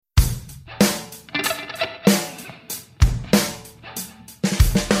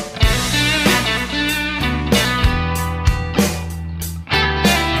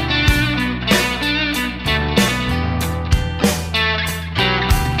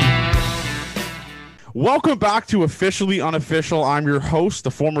Welcome back to Officially Unofficial. I'm your host,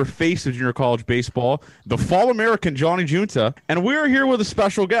 the former face of junior college baseball, the Fall American Johnny Junta, and we are here with a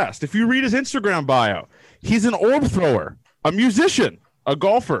special guest. If you read his Instagram bio, he's an orb thrower, a musician, a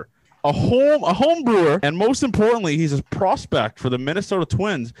golfer, a home brewer, and most importantly, he's a prospect for the Minnesota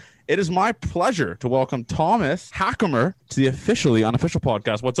Twins. It is my pleasure to welcome Thomas Hackemer to the Officially Unofficial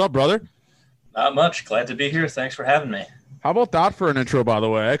podcast. What's up, brother? Not much. Glad to be here. Thanks for having me. How about that for an intro, by the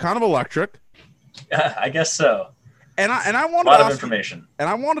way? Kind of electric. I guess so. And I wanted a lot to of ask information. And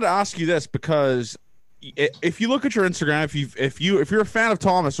I wanted to ask you this because if you look at your Instagram, if you're a fan of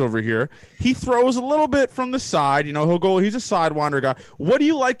Thomas over here, he throws a little bit from the side. You know, he'll go. He's a sidewinder guy. What do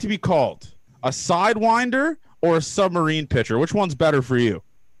you like to be called? A sidewinder or a submarine pitcher? Which one's better for you?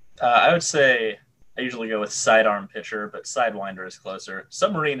 I would say I usually go with sidearm pitcher, but sidewinder is closer.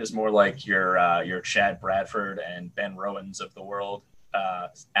 Submarine is more like your Chad Bradford and Ben Rowans of the world.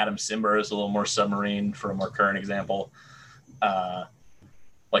 Adam Simber is a little more submarine for a more current example.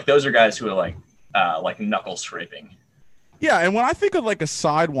 Like those are guys who are like knuckle scraping. Yeah, and when I think of like a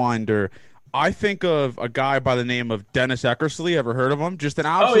sidewinder, I think of a guy by the name of Dennis Eckersley. Ever heard of him? Just an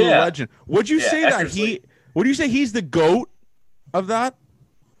absolute legend. Would you say Eckersley. Would you say he's the GOAT of that?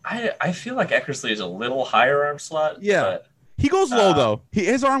 I feel like Eckersley is a little higher arm slot. Yeah. But, he goes low though.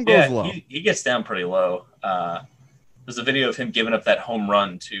 His arm goes low. He gets down pretty low. There's a video of him giving up that home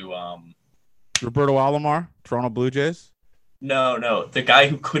run to Roberto Alomar, Toronto Blue Jays. No, the guy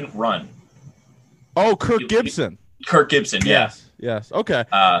who couldn't run. Oh, Kirk Gibson. Kirk Gibson, yeah. Yes. Okay.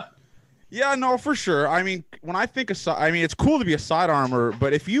 Yeah, no, for sure. I mean, when I think of, it's cool to be a sidearmer,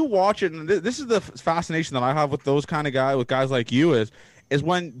 but if you watch it, and this is the fascination that I have with those kind of guys, with guys like you, is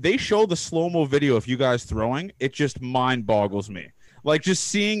when they show the slow-mo video of you guys throwing, it just mind boggles me. Like just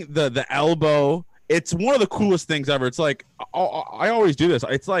seeing the elbow. It's one of the coolest things ever. It's like I always do this.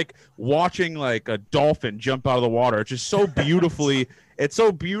 It's like watching like a dolphin jump out of the water. It's just so beautifully. It's so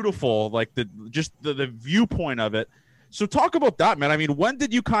beautiful. Like the viewpoint of it. So talk about that, man. I mean, when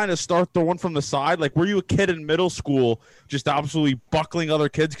did you kind of start throwing from the side? Like, were you a kid in middle school just absolutely buckling other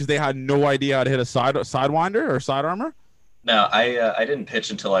kids because they had no idea how to hit a sidewinder or sidearmer? No, I didn't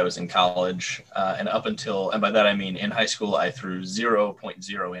pitch until I was in college, and by that I mean in high school I threw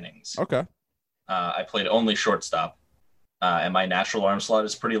 0.0 innings. Okay. I played only shortstop, and my natural arm slot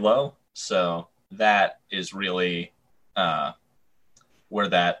is pretty low. So that is really where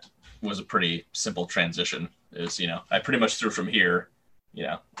that was a pretty simple transition. Is, I pretty much threw from here,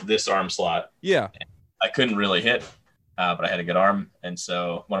 this arm slot. Yeah. I couldn't really hit, but I had a good arm. And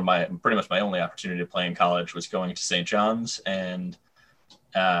so pretty much my only opportunity to play in college was going to St. John's, and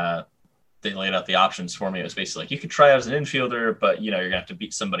they laid out the options for me. It was basically like, you could try out as an infielder, but, you're going to have to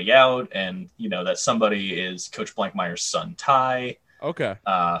beat somebody out. And, that somebody is Coach Blankmeyer's son, Ty. Okay.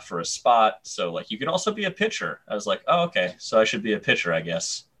 For a spot. So, you can also be a pitcher. I was like, oh, okay. So I should be a pitcher, I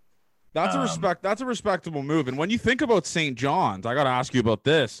guess. That's a respectable move. And when you think about St. John's, I got to ask you about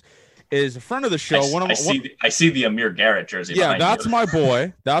this. Is a friend of the show. I see the Amir Garrett jersey. Yeah, that's my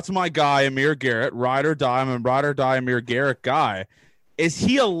boy. That's my guy, Amir Garrett. Ride or die. I'm a ride or die Amir Garrett guy. Is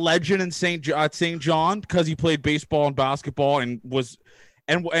he a legend in St. John because he played baseball and basketball and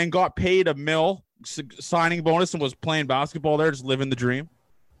got paid $1 million signing bonus and was playing basketball there, just living the dream?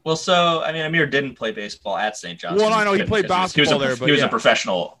 Well, so Amir didn't play baseball at St. John's. Well, I know he played basketball there, but he was a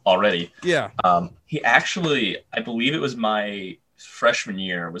professional already. Yeah. He actually, I believe it was my freshman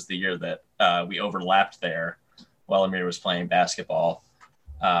year was the year that we overlapped there while Amir was playing basketball.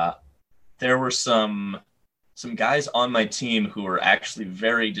 There were some guys on my team who were actually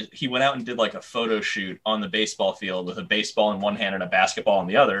he went out and did like a photo shoot on the baseball field with a baseball in one hand and a basketball in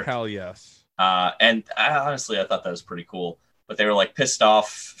the other. Hell yes. And I thought that was pretty cool. But they were like pissed off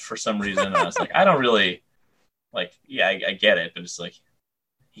for some reason. And I was like, I don't really I get it, but it's like,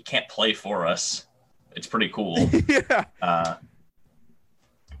 he can't play for us. It's pretty cool. Yeah. I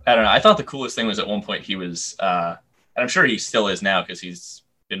don't know. I thought the coolest thing was at one point he was, and I'm sure he still is now because he's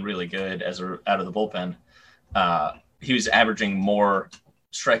been really good out of the bullpen. He was averaging more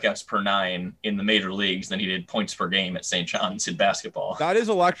strikeouts per 9 in the major leagues than he did points per game at St. John's in basketball. That is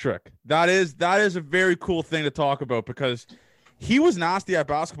electric. That is a very cool thing to talk about because he was nasty at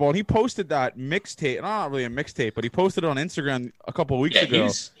basketball, and he posted that mixtape. Not really a mixtape, but he posted it on Instagram a couple of weeks ago.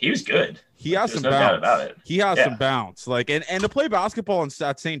 He was good. He has some bounce. Doubt about it. He has some bounce. And to play basketball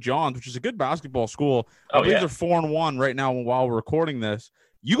at St. John's, which is a good basketball school, I believe they're 4-1 right now while we're recording this.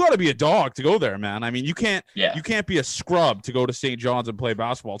 You got to be a dog to go there, man. I mean, you can't be a scrub to go to St. John's and play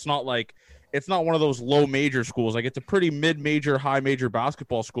basketball. It's not one of those low major schools. Like, it's a pretty mid-major, high major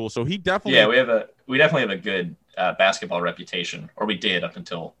basketball school. So he definitely we definitely have a good basketball reputation, or we did up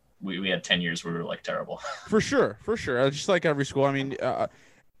until we had 10 years where we were like terrible. For sure. Just like every school. I mean,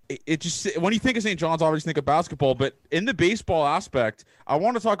 it just, when you think of St. John's, obviously think of basketball, but in the baseball aspect, I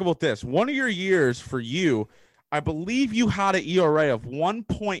want to talk about this. One of your years for you, I believe you had an ERA of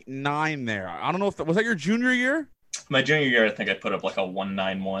 1.9 there. I don't know if was that your junior year? My junior year, I think I put up like a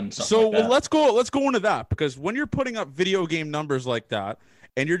 191. So like that. let's go into that, because when you're putting up video game numbers like that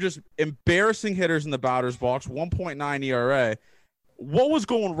and you're just embarrassing hitters in the batter's box, 1.9 ERA, what was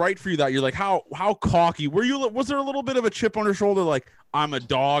going right for you that year? Like how cocky were you? Was there a little bit of a chip on your shoulder, like I'm a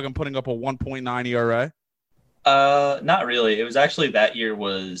dog, I'm putting up a 1.9 ERA? Not really. It was actually that year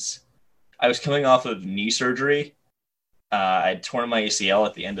I was coming off of knee surgery. I'd torn my ACL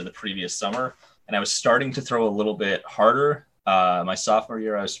at the end of the previous summer, and I was starting to throw a little bit harder. My sophomore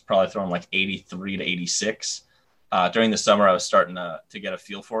year, I was probably throwing like 83 to 86. During the summer, I was starting to get a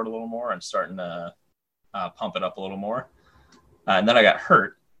feel for it a little more and starting to pump it up a little more. And then I got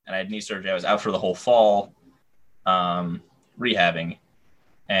hurt, and I had knee surgery. I was out for the whole fall rehabbing.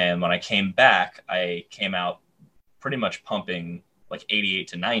 And when I came back, I came out pretty much pumping like 88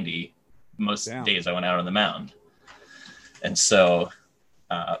 to 90 most days I went out on the mound. And so,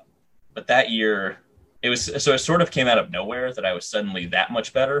 but that year it sort of came out of nowhere that I was suddenly that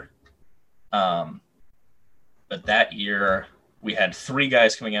much better. But that year we had 3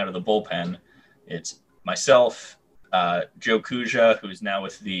 guys coming out of the bullpen. It's myself, Joe Kuja, who's now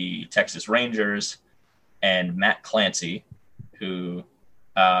with the Texas Rangers, and Matt Clancy, who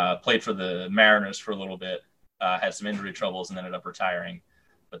played for the Mariners for a little bit, had some injury troubles and ended up retiring.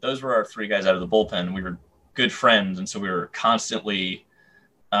 But those were our 3 guys out of the bullpen. We were good friends, and so we were constantly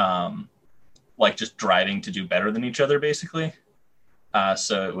like just driving to do better than each other, basically.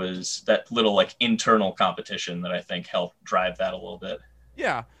 So it was that little like internal competition that I think helped drive that a little bit.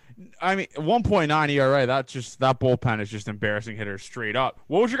 Yeah. I mean, 1.9 ERA, that bullpen is just embarrassing hitters straight up.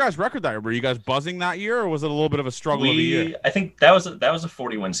 What was your guys' record that year? Were you guys buzzing that year, or was it a little bit of a struggle of a year? I think that was a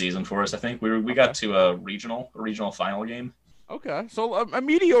 40-win season for us. I think we got to a regional final game. Okay, so a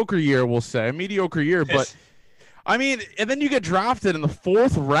mediocre year, we'll say. A mediocre year, but I mean, and then you get drafted in the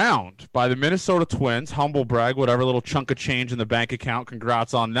 4th round by the Minnesota Twins. Humble brag, whatever, little chunk of change in the bank account.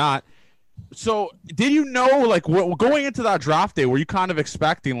 Congrats on that. So did you know, like, going into that draft day, were you kind of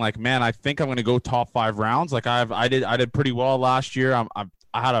expecting, like, man, I think I'm going to go top 5 rounds? Like, I did pretty well last year. I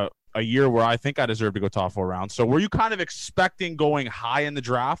had a year where I think I deserved to go top 4 rounds. So were you kind of expecting going high in the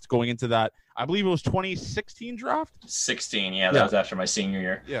draft, going into that? I believe it was 2016 draft. 16, yeah, that was after my senior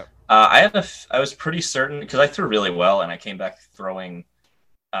year. Yeah, I was pretty certain because I threw really well, and I came back throwing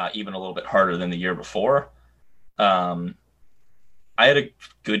even a little bit harder than the year before. I had a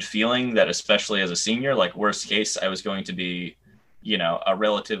good feeling that, especially as a senior, like worst case, I was going to be, a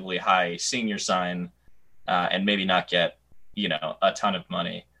relatively high senior sign and maybe not get, a ton of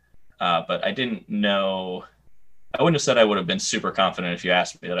money. But I didn't know. I wouldn't have said I would have been super confident if you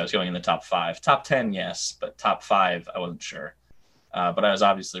asked me that I was going in the top 5. Top 10, yes, but top 5, I wasn't sure. But I was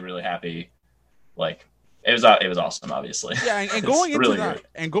obviously really happy. Like it was awesome, obviously. Yeah, and going into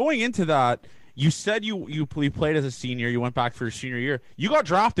that, going into that, you said you played as a senior. You went back for your senior year. You got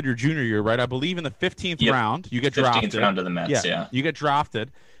drafted your junior year, right? I believe in the 15th round. You get drafted. 15th round to the Mets. Yeah, you get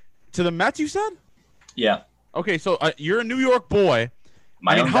drafted to the Mets. You said. Yeah. Okay, so you're a New York boy.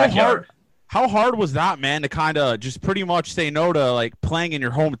 How hard was that, man, to kind of just pretty much say no to like playing in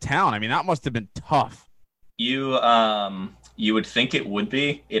your hometown? I mean, that must have been tough. You would think it would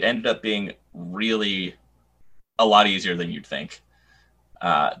be. It ended up being really a lot easier than you'd think.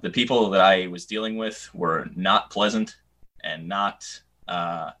 The people that I was dealing with were not pleasant and not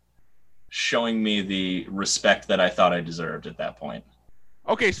showing me the respect that I thought I deserved at that point.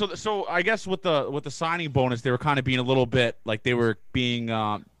 Okay, so I guess with the signing bonus, they were kind of being a little bit like they were being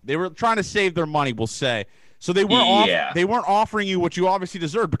they were trying to save their money, we'll say. So they weren't offering you what you obviously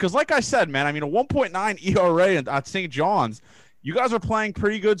deserved, because like I said, man, I mean, a 1.9 ERA at St. John's, you guys are playing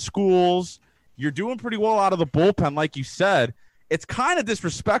pretty good schools. You're doing pretty well out of the bullpen, like you said. It's kind of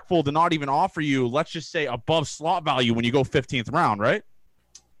disrespectful to not even offer you, let's just say, above slot value when you go 15th round, right?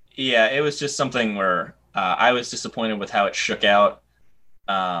 Yeah, it was just something where I was disappointed with how it shook out.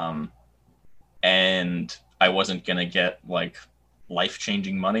 And I wasn't going to get like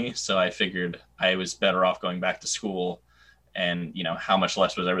life-changing money. So I figured I was better off going back to school, and, how much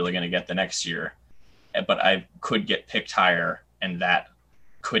less was I really going to get the next year? But I could get picked higher, and that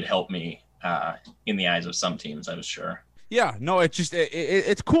could help me in the eyes of some teams, I was sure. Yeah, no,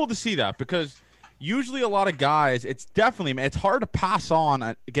 it's cool to see that, because usually a lot of guys, it's hard to pass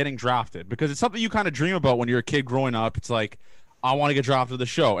on getting drafted, because it's something you kind of dream about when you're a kid growing up. It's like, I want to get drafted to the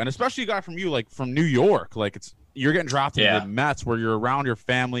show. And especially a guy from New York, like you're getting drafted to the Mets, where you're around your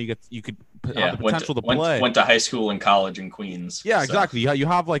family. You could have the potential to play. Went to high school and college in Queens. Yeah, exactly. You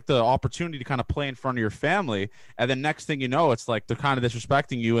have like the opportunity to kind of play in front of your family, and then next thing you know, it's like they're kind of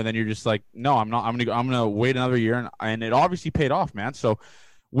disrespecting you, and then you're just like, no, I'm not. I'm gonna wait another year, and it obviously paid off, man. So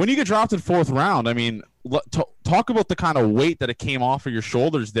when you get drafted 4th round, I mean, talk about the kind of weight that it came off of your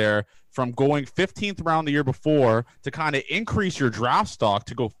shoulders there from going 15th round the year before to kind of increase your draft stock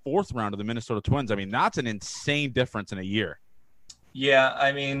to go 4th round of the Minnesota Twins. I mean, that's an insane difference in a year. Yeah,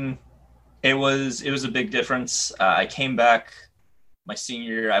 I mean, it was a big difference. I came back my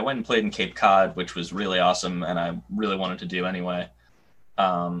senior year. I went and played in Cape Cod, which was really awesome, and I really wanted to do anyway.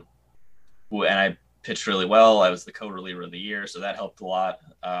 And I pitched really well. I was the co-reliever of the year, so that helped a lot,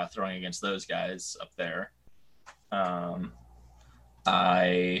 throwing against those guys up there.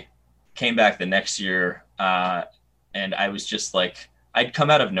 I came back the next year, and I was just like, I'd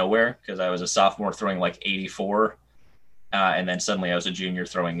come out of nowhere because I was a sophomore throwing like 84, and then suddenly I was a junior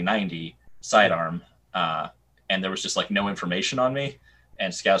throwing 90 sidearm, and there was just like no information on me,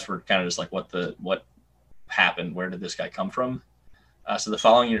 and scouts were kind of just like, what happened? Where did this guy come from? So the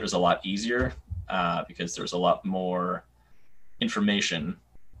following year was a lot easier because there was a lot more information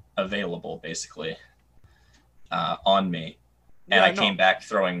available, basically, on me. And I came back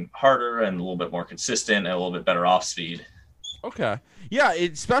throwing harder and a little bit more consistent and a little bit better off speed. Okay. Yeah,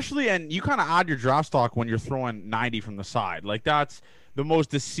 especially, and you kind of add your draft stock when you're throwing 90 from the side. Like, that's the most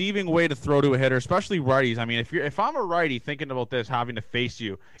deceiving way to throw to a hitter, especially righties. I mean, if I'm a righty thinking about this, having to face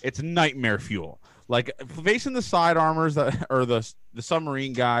you, it's nightmare fuel. Like, facing the side armors or the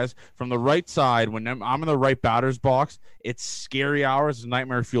submarine guys from the right side, when I'm in the right batter's box, it's scary hours. It's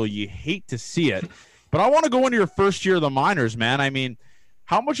nightmare fuel. You hate to see it. But I want to go into your first year of the minors, man. I mean,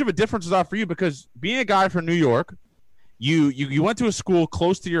 how much of a difference is that for you? Because being a guy from New York, you went to a school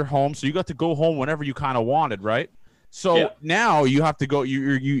close to your home, so you got to go home whenever you kind of wanted, right? So now you have to go.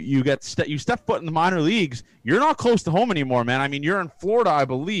 You step foot in the minor leagues. You're not close to home anymore, man. I mean, you're in Florida, I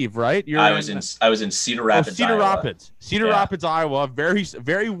believe, right? I was in Cedar Rapids, Iowa. Cedar Rapids, Iowa. Very,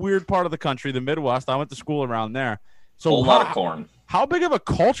 very weird part of the country, the Midwest. I went to school around there. So a lot of corn. How big of a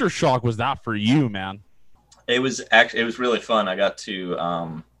culture shock was that for you, man? It was really fun. I got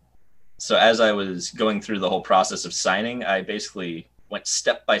to so as I was going through the whole process of signing, I basically went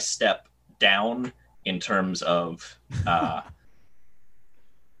step by step down in terms of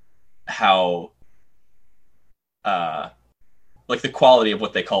how like the quality of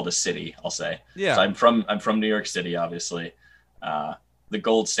what they called a city, I'll say. Yeah. So I'm from New York City, obviously. The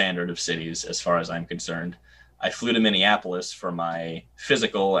gold standard of cities as far as I'm concerned. I flew to Minneapolis for my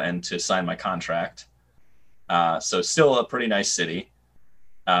physical and to sign my contract. So still a pretty nice city.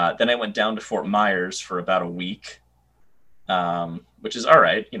 Then I went down to Fort Myers for about a week, which is all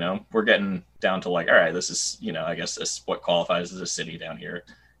right. You know, we're getting down to like, all right, this is, you know, I guess this is what qualifies as a city down here.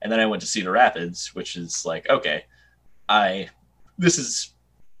 And then I went to Cedar Rapids, which is like, okay, this is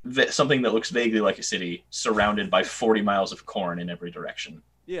something that looks vaguely like a city surrounded by 40 miles of corn in every direction.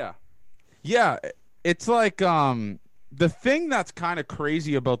 Yeah. Yeah. It's like the thing that's kind of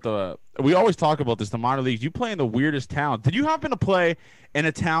crazy about we always talk about this, the minor leagues. You play in the weirdest town. Did you happen to play in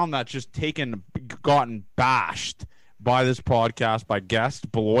a town that's just gotten bashed by this podcast by guests,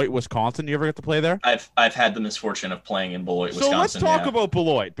 Beloit, Wisconsin? You ever get to play there? I've had the misfortune of playing in Beloit, Wisconsin. So let's talk about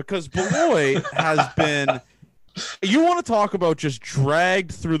Beloit, because Beloit has been. You want to talk about just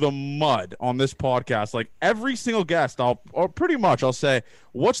dragged through the mud on this podcast? Like every single guest, I'll say,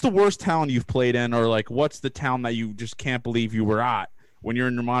 what's the worst town you've played in, or like what's the town that you just can't believe you were at when you're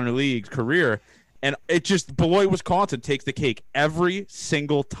in your minor league career? And it just Beloit, Wisconsin takes the cake every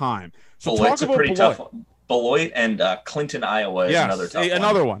single time. So Beloit's talk about a pretty tough one. Beloit and Clinton, Iowa is another tough one.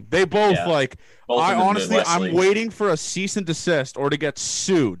 Another one. They both Both I'm waiting for a cease and desist or to get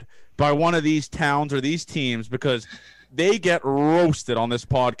sued by one of these towns or these teams because they get roasted on this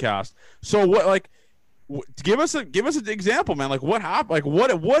podcast. So give us an example, man. Like what happened?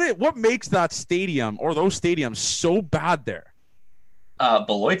 Like what makes that stadium or those stadiums so bad there?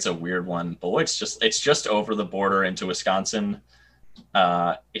 Beloit's a weird one. Beloit's just over the border into Wisconsin.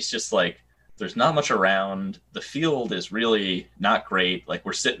 It's just like there's not much around. The field is really not great. Like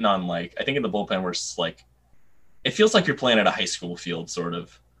we're sitting on I think in the bullpen we're just like it feels like you're playing at a high school field sort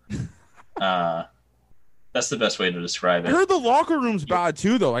of. That's the best way to describe it. I heard the locker room's bad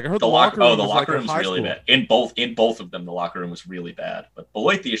too, though. Like I heard the locker room's really bad. In both of them, the locker room was really bad. But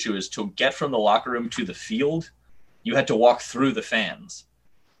Beloit, the issue is to get from the locker room to the field, you had to walk through the fans.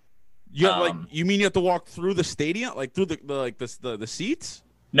 Yeah, you mean you have to walk through the stadium, like through the seats?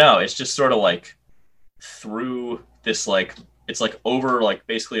 No, it's just sort of like through this it's like over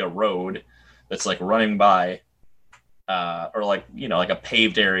basically a road that's like running by or like like a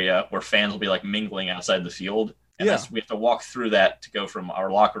paved area where fans will be like mingling outside the field, and we have to walk through that to go from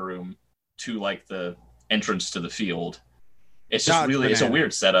our locker room to like the entrance to the field. It's just it's a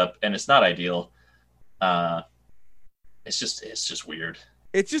weird setup, and it's not ideal. It's just weird.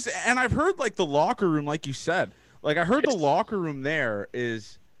 It's just, and I've heard like the locker room, like you said, like I heard the locker room there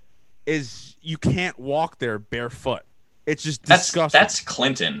is you can't walk there barefoot. It's just disgusting. That's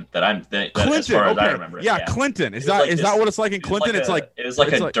Clinton. Clinton, as far as I remember. Yeah, Clinton. Is that what it's like in Clinton? It was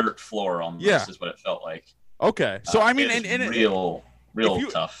like a dirt floor almost. Yeah. Is what it felt like. Okay, so I mean, and real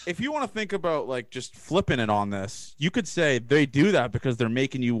tough. If you want to think about like just flipping it on this, you could say they do that because they're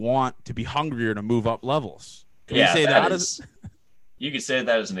making you want to be hungrier to move up levels. Can you say that as? You could say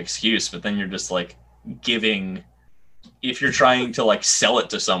that as an excuse, but then you're just like giving. If you're trying to like sell it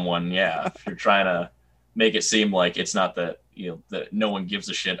to someone, if you're trying to make it seem like it's not that that no one gives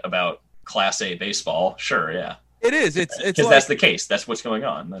a shit about Class A baseball. Sure, yeah, it is. It's because that's the case. That's what's going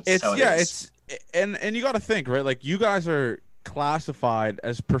on. That's how it is. And you got to think, right? Like you guys are classified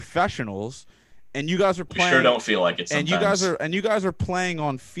as professionals, and you guys are playing. You sure don't feel like it sometimes. And you guys are playing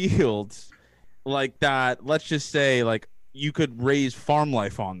on fields like that. Let's just say like you could raise farm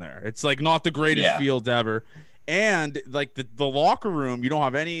life on there. It's like not the greatest fields ever. And like the locker room, you don't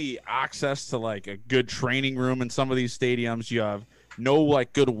have any access to like a good training room in some of these stadiums. You have no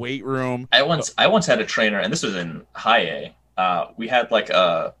like good weight room. I once had a trainer, and this was in high A. We had like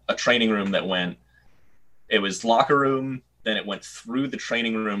a training room that it was locker room, then it went through the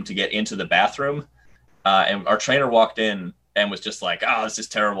training room to get into the bathroom. And our trainer walked in and was just like, this is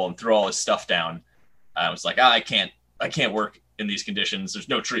terrible, and threw all his stuff down. I was like, I can't work in these conditions. There's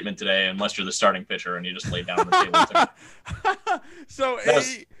no treatment today unless you're the starting pitcher, and you just laid down on the table. So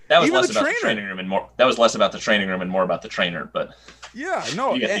that was less about the training room and more. That was less about the training room and more about the trainer. But yeah,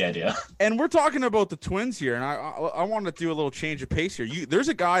 no, you get the idea. And we're talking about the Twins here, and I want to do a little change of pace here. There's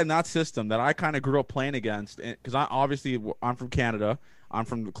a guy in that system that I kind of grew up playing against, because I'm from Canada. I'm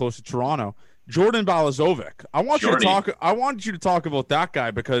from close to Toronto. Jordan Balazovic. I want you to talk about that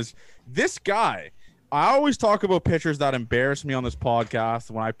guy, because this guy. I always talk about pitchers that embarrassed me on this podcast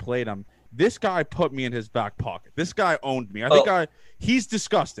when I played him. This guy put me in his back pocket. This guy owned me. He's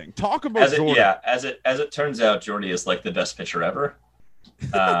disgusting. Talk about Jordan. As it turns out, Jordy is like the best pitcher ever.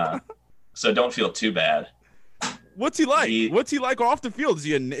 So don't feel too bad. What's he like? What's he like off the field?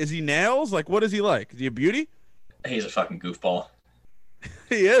 Is he nails? Like, what is he like? Is he a beauty? He's a fucking goofball.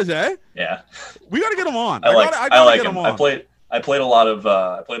 He is, eh? Yeah. We got to get him on. I like him. I played a lot of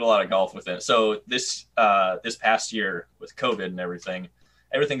golf with him. So this past year with COVID and everything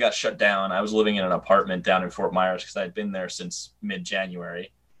got shut down. I was living in an apartment down in Fort Myers because I had been there since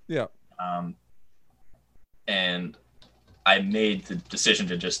mid-January. Yeah. And I made the decision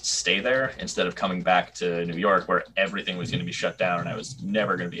to just stay there instead of coming back to New York, where everything was going to be shut down and I was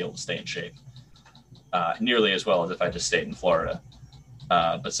never going to be able to stay in shape nearly as well as if I just stayed in Florida.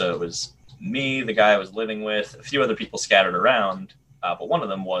 But so it was me, the guy I was living with, a few other people scattered around, but one of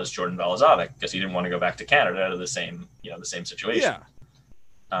them was Jordan Balazovic, because he didn't want to go back to Canada to the same situation.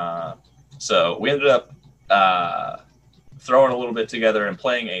 Yeah. So we ended up throwing a little bit together and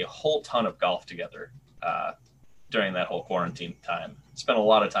playing a whole ton of golf together during that whole quarantine time. Spent a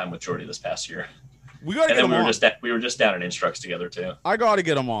lot of time with Jordy this past year. We got to get him on. We were just down at Instructs together too. I got to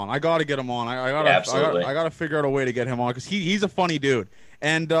get him on. I got to I got to figure out a way to get him on, because he's a funny dude.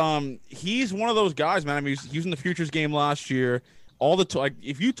 And he's one of those guys, man. I mean, he was in the Futures game last year.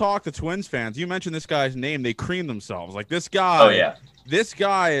 If you talk to Twins fans, you mention this guy's name, they cream themselves. Like, this guy. Oh yeah. This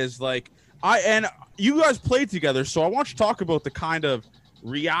guy is like, and you guys played together, so I want you to talk about the kind of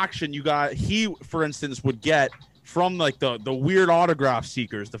reaction you got. He, for instance, would get from like the weird autograph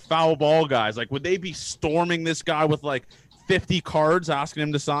seekers, the foul ball guys. Like, would they be storming this guy with like 50 cards asking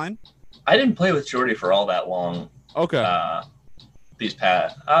him to sign? I didn't play with Jordy for all that long. Okay. I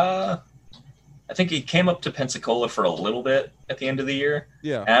think he came up to Pensacola for a little bit at the end of the year.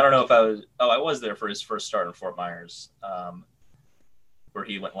 Yeah. And I don't know if I was there for his first start in Fort Myers, where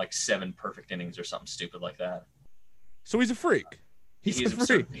he went like 7 perfect innings or something stupid like that. So he's a freak. He's he's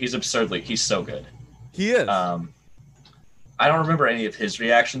so good. He is. I don't remember any of his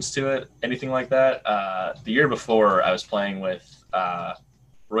reactions to it, anything like that. The year before, I was playing with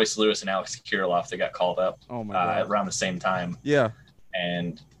Royce Lewis and Alex Kirilloff that got called up around the same time. Yeah.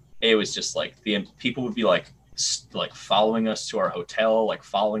 And it was just like the people would be like following us to our hotel, like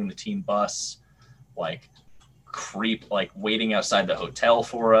following the team bus, like waiting outside the hotel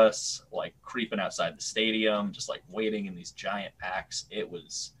for us, like creeping outside the stadium, just like waiting in these giant packs.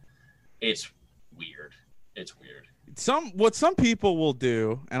 It's weird. It's weird. some people will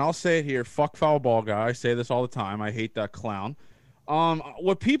do, and I'll say it here, fuck foul ball guy. I say this all the time. I hate that clown.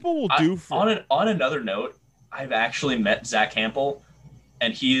 What people will do on another note, I've actually met Zach Campbell,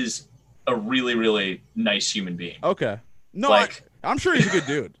 and he is a really, really nice human being. Okay. No, like, I'm sure he's a good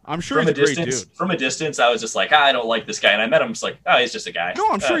dude. I'm sure he's a great dude. From a distance, I was just like, I don't like this guy. And I met him, just like, oh, he's just a guy. No,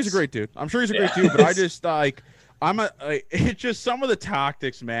 I'm sure he's a great dude. But I just, like, it's just some of the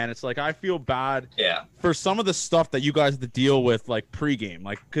tactics, man. It's like, I feel bad for some of the stuff that you guys have to deal with, like, pregame.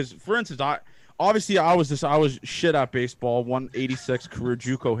 Like, because, for instance, I was shit at baseball, 186 career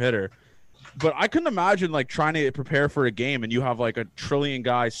JUCO hitter. But I couldn't imagine, like, trying to prepare for a game and you have, like, a trillion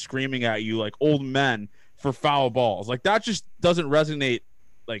guys screaming at you like old men for foul balls. Like, that just doesn't resonate.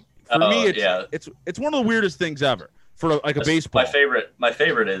 Like, for me, it's one of the weirdest things ever for, like, a baseball. My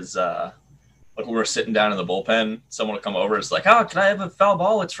favorite is, like, when we're sitting down in the bullpen, someone will come over. It's like, oh, can I have a foul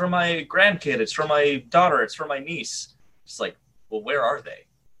ball? It's for my grandkid. It's for my daughter. It's for my niece. It's like, well, where are they?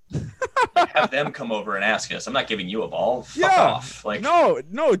 Like, have them come over and ask us. I'm not giving you a ball. Fuck off. Like, no,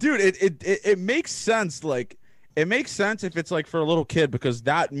 dude. It makes sense. Like, it makes sense if it's like for a little kid because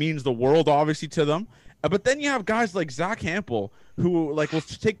that means the world, obviously, to them. But then you have guys like Zach Campbell who like will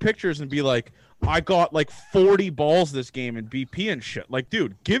take pictures and be like, "I got like 40 balls this game in BP and shit." Like,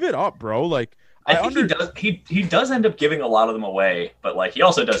 dude, give it up, bro. Like, I think he does end up giving a lot of them away, but like he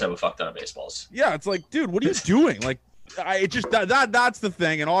also does have a fuck ton of baseballs. Yeah, it's like, dude, what are you doing? Like. That's the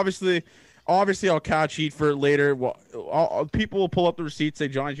thing, and obviously I'll catch heat for it later. Well, people will pull up the receipts, say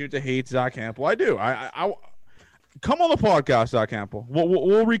Johnny Junta hates Zach Campbell. I do. I come on the podcast, Zach Campbell.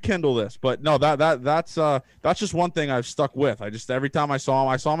 We'll rekindle this. But no, that's just one thing I've stuck with. I just every time I saw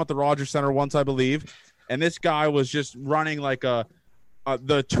him at the Rogers Center once, I believe, and this guy was just running like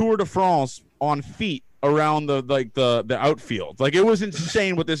the Tour de France on feet around the outfield. Like, it was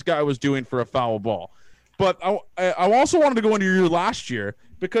insane what this guy was doing for a foul ball. But I also wanted to go into your last year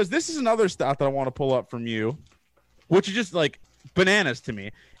because this is another stat that I want to pull up from you, which is just like bananas to me.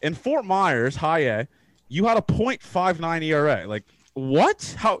 In Fort Myers, high A, you had a .59 ERA. Like,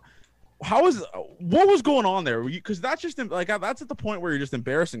 what? What was going on there? Because that's just like that's at the point where you're just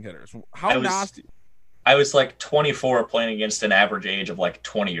embarrassing hitters. Nasty? I was like 24 playing against an average age of like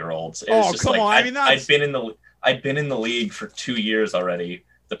 20-year-olds. Come on! I mean, I'd been in the league for 2 years already.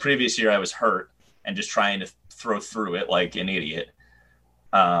 The previous year I was hurt and just trying to throw through it like an idiot.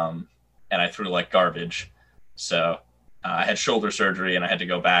 And I threw like garbage. So I had shoulder surgery and I had to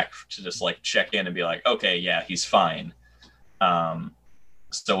go back to just like check in and be like, okay, yeah, he's fine.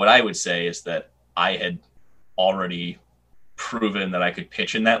 So what I would say is that I had already proven that I could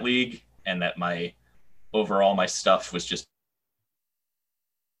pitch in that league and that my stuff was just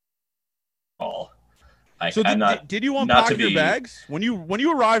all. So did you unpack your bags when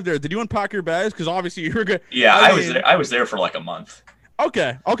you arrived there? Did you unpack your bags? Because obviously you were good. Yeah, I was there for like a month.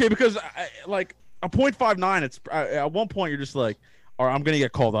 Okay, because like a .59, it's at one point you're just like, all right, I'm gonna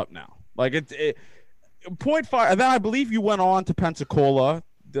get called up now. Like it 0.5, and then I believe you went on to Pensacola,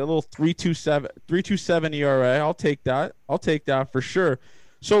 the little 3.27 ERA. I'll take that for sure.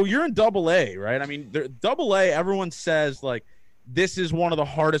 So you're in AA, right? I mean, AA. Everyone says like, this is one of the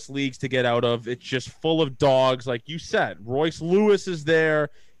hardest leagues to get out of. It's just full of dogs. Like you said, Royce Lewis is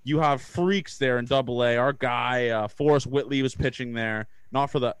there. You have freaks there in AA. Our guy, Forrest Whitley, was pitching there. Not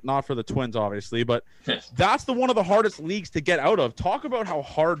for the Twins, obviously, but that's one of the hardest leagues to get out of. Talk about how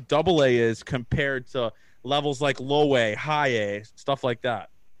hard AA is compared to levels like low A, high A, stuff like that.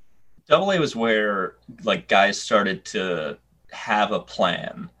 AA was where like guys started to have a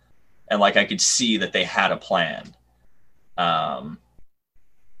plan, and like I could see that they had a plan. And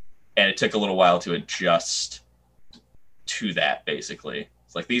it took a little while to adjust to that, basically.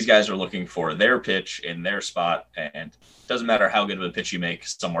 It's like these guys are looking for their pitch in their spot, and it doesn't matter how good of a pitch you make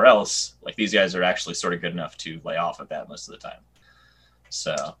somewhere else. Like, these guys are actually sort of good enough to lay off at that most of the time.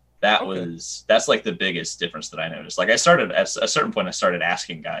 So that's like the biggest difference that I noticed. Like, I started at a certain point, I started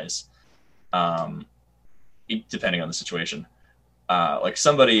asking guys, depending on the situation, like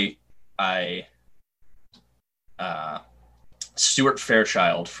somebody Stuart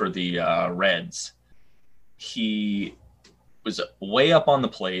Fairchild for the Reds. He was way up on the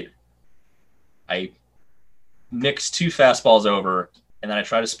plate. I mixed 2 fastballs over, and then I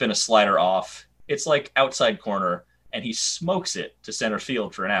try to spin a slider off. It's like outside corner, and he smokes it to center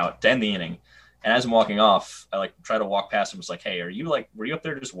field for an out to end the inning. And as I'm walking off, I like try to walk past him. Was like, "Hey, were you up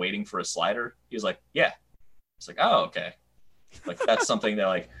there just waiting for a slider?" He was like, "Yeah." It's like, "Oh, okay." Like, that's something that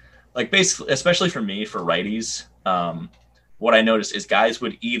like basically, especially for me, for righties, what I noticed is guys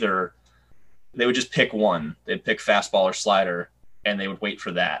would they would just pick one. They'd pick fastball or slider, and they would wait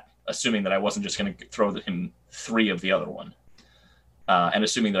for that, assuming that I wasn't just going to throw him 3 of the other one. And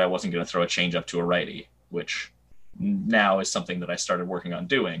assuming that I wasn't going to throw a changeup to a righty, which now is something that I started working on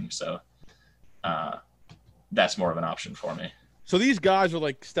doing. So that's more of an option for me. So these guys are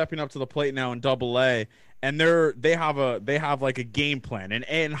like stepping up to the plate now in Double-A, and they have like a game plan. And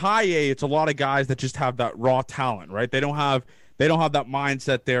in High A, it's a lot of guys that just have that raw talent, right? They don't have that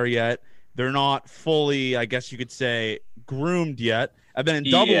mindset there yet. They're not fully, I guess you could say, groomed yet. And then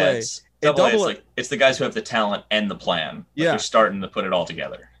in Double-A, it's the guys who have the talent and the plan. Like yeah, they're starting to put it all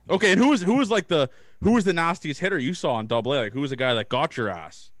together. Okay, and who was the nastiest hitter you saw in Double-A? Like, who was the guy that got your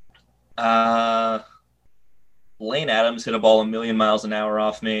ass? Lane Adams hit a ball a million miles an hour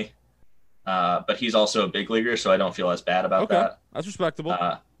off me, but he's also a big leaguer, so I don't feel as bad about that. That's respectable.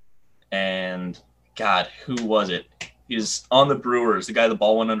 And God, who was it? He's on the Brewers. The guy the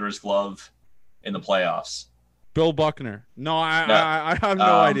ball went under his glove in the playoffs. Bill Buckner. No, I have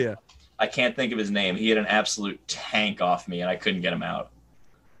no idea. I can't think of his name. He had an absolute tank off me, and I couldn't get him out.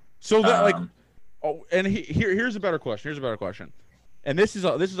 So that here's a better question. And this is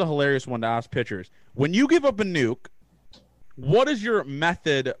a hilarious one to ask pitchers. When you give up a nuke, what is your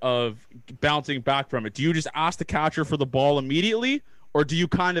method of bouncing back from it? Do you just ask the catcher for the ball immediately, or do you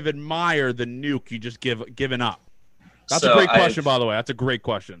kind of admire the nuke you just given up? That's a great question, by the way. That's a great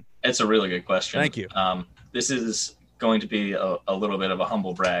question. It's a really good question. Thank you. This is going to be a little bit of a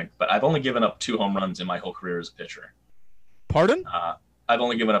humble brag, but I've only given up 2 home runs in my whole career as a pitcher. Pardon? I've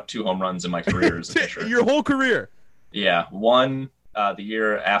only given up 2 home runs in my career as a pitcher. Your whole career? Yeah. One the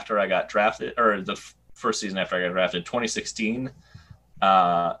year after I got drafted, or the first season after I got drafted, 2016.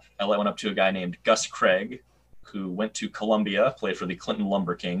 I went up to a guy named Gus Craig, who went to Columbia, played for the Clinton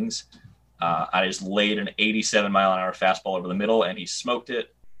Lumber Kings. I just laid an 87-mile-an-hour fastball over the middle, and he smoked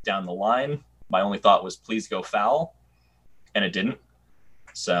it down the line. My only thought was, please go foul, and it didn't.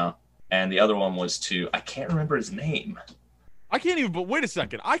 So, and the other one was to, I can't remember his name. But wait a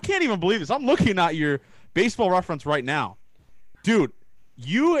second. I can't even believe this. I'm looking at your Baseball Reference right now. Dude,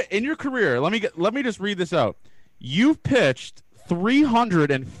 you, in your career, let me just read this out. You've pitched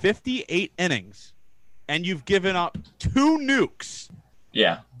 358 innings, and you've given up 2 nukes.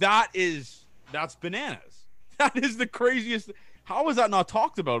 Yeah. That's bananas. That is the craziest. How is that not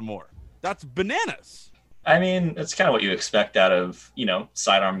talked about more? That's bananas. I mean, it's kind of what you expect out of,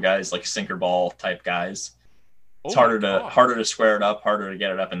 sidearm guys, like sinker ball type guys. It's harder to square it up, harder to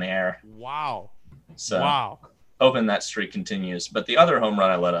get it up in the air. Wow. So, wow. Hoping that streak continues. But the other home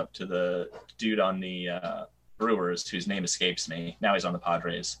run I let up to the dude on the Brewers, whose name escapes me. Now he's on the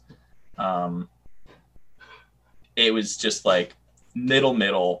Padres. It was just like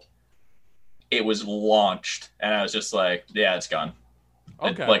middle. It was launched, and I was just like, yeah, it's gone.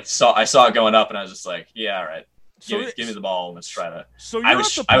 Okay. I saw it going up, and I was just like, yeah, all right. Give me the ball. Let's try to. So I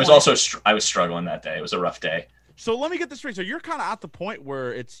was struggling that day. It was a rough day. So let me get this straight. So you're kind of at the point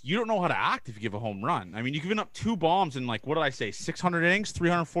where you don't know how to act if you give a home run. I mean, you've given up 2 bombs in, like, what did I say, 600 innings,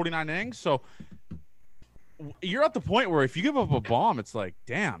 349 innings. So you're at the point where if you give up a bomb, it's like,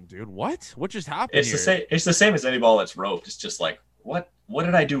 damn, dude, what just happened? It's the same as any ball that's roped. It's just like, what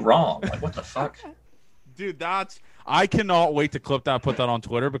did I do wrong? Like, what the fuck? Dude, I cannot wait to clip that, put that on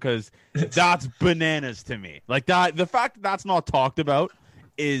Twitter, because that's bananas to me. Like, that, the fact that that's not talked about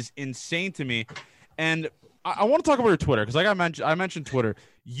is insane to me. And I want to talk about your Twitter, because like I mentioned Twitter.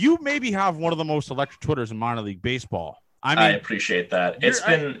 You maybe have one of the most electric Twitters in minor league baseball. I appreciate that.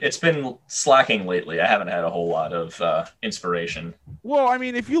 It's been slacking lately. I haven't had a whole lot of inspiration. Well, I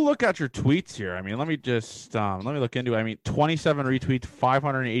mean, if you look at your tweets here, I mean, let me just let me look into it. I mean, 27 retweets,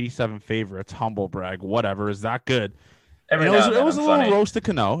 587 favorites, humble brag, whatever. Is that good? It was a little roast to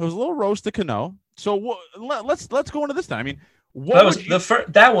Cano. So let's go into this then. I mean,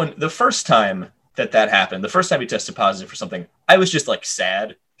 the first time that happened, the first time he tested positive for something, I was just like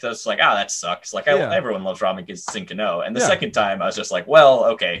sad. So it's like, that sucks. Like, everyone loves Robin Gising Cano. And the second time, I was just like, well,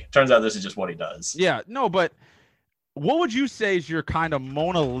 okay. Turns out this is just what he does. Yeah, no, but what would you say is your kind of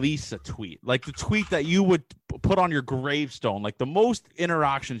Mona Lisa tweet? Like the tweet that you would put on your gravestone, like the most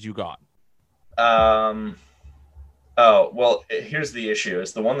interactions you got? Oh, well, here's the issue.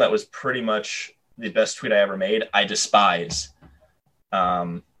 It's the one that was pretty much the best tweet I ever made. I despise.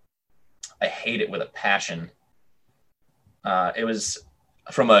 I hate it with a passion. It was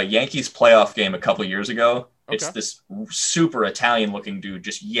from a Yankees playoff game a couple years ago. Okay. It's this super Italian-looking dude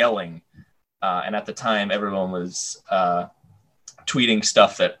just yelling. And at the time, everyone was tweeting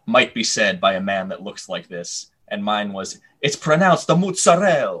stuff that might be said by a man that looks like this. And mine was, it's pronounced the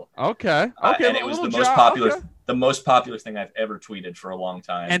mozzarella. Okay. And it was the most popular thing I've ever tweeted for a long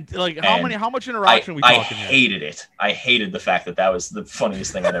time. And like, how much interaction are we talking I hated it. I hated the fact that was the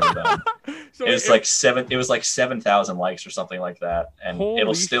funniest thing I'd ever done. So It's like it was like 7,000 likes or something like that, and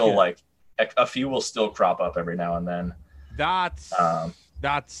it'll still shit. like a few will still crop up every now and then. That's Um,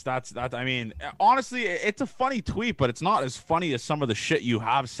 that's. I mean, honestly, it's a funny tweet, but it's not as funny as some of the shit you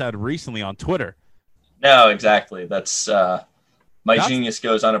have said recently on Twitter. no, exactly. That's my That's genius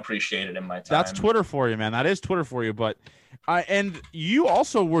goes unappreciated in my time. that's Twitter for you, man. That is Twitter for you. But and you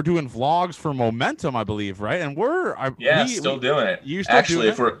also were doing vlogs for Momentum, I believe, right? And still doing it. You still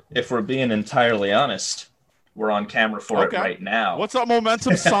Actually, doing if we're being entirely honest, we're on camera for it right now. What's up,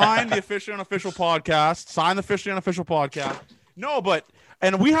 Momentum? Sign the Officially Unofficial podcast. Sign the Officially Unofficial podcast. No, but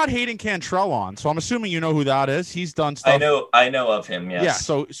and we had Hayden Cantrell on, so I'm assuming you know who that is. He's done stuff. I know of him. Yes.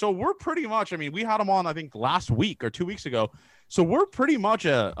 Yeah. So we're pretty much. I mean, we had him on, I think, last week or 2 weeks ago. So we're pretty much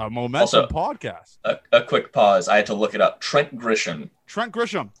a Momentum podcast. A quick pause. I had to look it up. Trent Grisham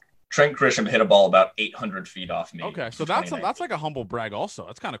hit a ball about 800 feet off me. Okay, so that's like a humble brag. Also,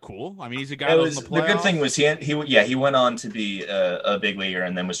 that's kind of cool. I mean, he's a guy that was in the playoffs. The good thing was he went on to be a big leaguer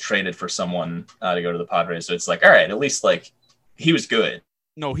and then was traded for someone to go to the Padres. So it's like, all right, at least like he was good.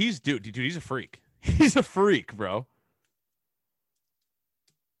 No, dude, he's a freak. He's a freak, bro.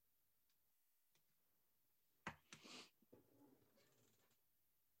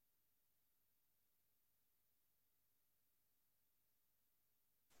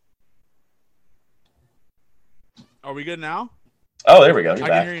 Are we good now? Oh, there we go. I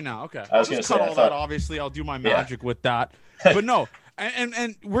can hear you now. Okay. I was going to say, that. Obviously, I'll do my magic with that. But no,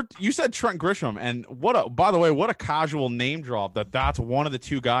 and you said Trent Grisham, and by the way, what a casual name drop that's one of the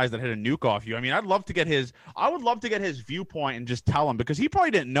two guys that hit a nuke off you. I mean, I would love to get his viewpoint and just tell him, because he probably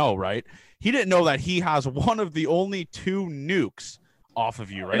didn't know, right? He didn't know that he has one of the only 2 nukes off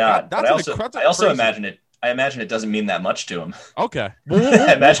of you, right? I also imagine it doesn't mean that much to him. Okay. We'll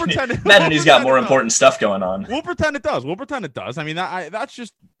imagine he's got more important stuff going on. We'll pretend it does. I mean,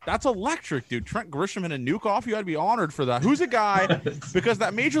 that's electric, dude. Trent Grisham hit a nuke off you. I'd be honored for that. Who's a guy, because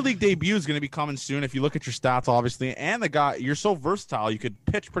that major league debut is going to be coming soon. If you look at your stats, obviously, and the guy, you're so versatile, you could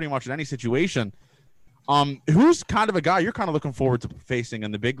pitch pretty much in any situation. Who's kind of a guy you're kind of looking forward to facing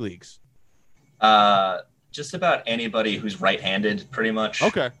in the big leagues? Just about anybody who's right-handed, pretty much.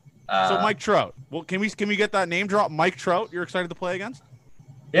 Okay. So Mike Trout. Well, can we get that name drop? Mike Trout, you're excited to play against?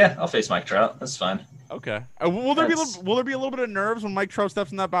 Yeah, I'll face Mike Trout. That's fine. Okay. Will there be a little bit of nerves when Mike Trout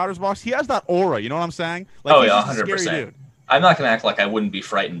steps in that batter's box? He has that aura. You know what I'm saying? Like, yeah, 100%. I'm not going to act like I wouldn't be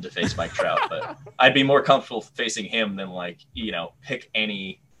frightened to face Mike Trout, but I'd be more comfortable facing him than pick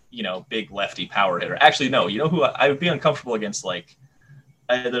any big lefty power hitter. Actually, no. You know who I would be uncomfortable against?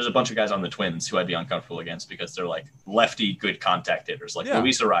 There's a bunch of guys on the Twins who I'd be uncomfortable against because they're like lefty good contact hitters,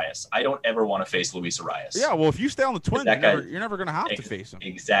 Luis Arias. I don't ever want to face Luis Arias. Yeah, well, if you stay on the Twins, you're never going to have to face him.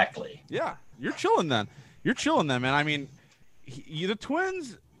 Exactly. Yeah, you're chilling then. Man. I mean, the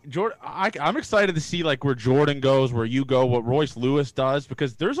Twins, Jordan. I'm excited to see where Jordan goes, where you go, what Royce Lewis does,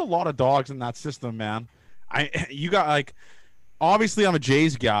 because there's a lot of dogs in that system, man. You got obviously, I'm a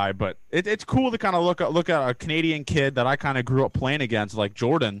Jays guy, but it's cool to kind of look at a Canadian kid that I kind of grew up playing against, like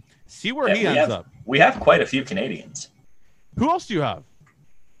Jordan. See where he ends up. We have quite a few Canadians. Who else do you have?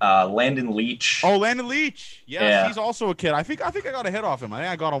 Landon Leach. Oh, Landon Leach. Yes, yeah. He's also a kid. I think I got a hit off him. I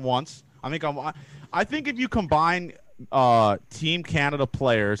think I got him once. I think if you combine Team Canada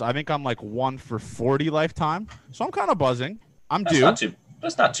players, I think I'm 1 for 40 lifetime. So I'm kind of buzzing.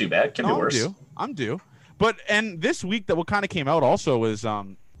 That's not too bad. Can be worse. I'm due. But and this week that what kind of came out also is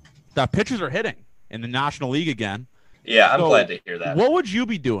that pitchers are hitting in the National League again. Yeah, I'm glad to hear that. What would you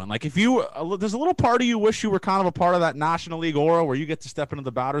be doing? If you there's a little part of you wish you were kind of a part of that National League aura where you get to step into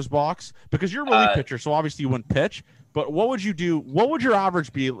the batter's box, because you're a relief pitcher, so obviously you wouldn't pitch. But what would you do? What would your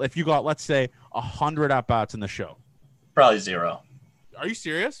average be if you got, let's say, 100 at bats in the show? Probably 0. Are you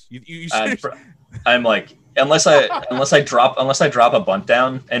serious? You serious? I'm unless I drop a bunt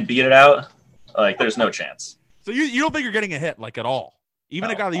down and beat it out. There's no chance. So you don't think you're getting a hit at all? Even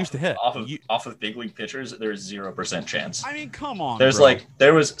a guy that used to hit off of big league pitchers, there's 0% chance. I mean, come on. There's bro.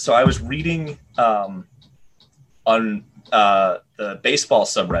 I was reading on the baseball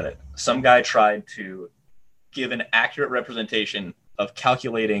subreddit. Some guy tried to give an accurate representation of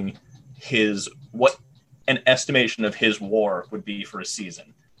calculating what an estimation of his WAR would be for a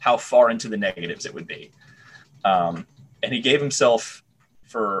season, how far into the negatives it would be, and he gave himself,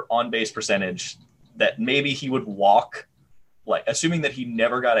 for on-base percentage, that maybe he would walk, assuming that he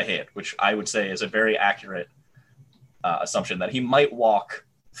never got a hit, which I would say is a very accurate assumption, that he might walk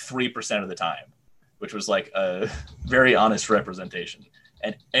 3% of the time, which was a very honest representation.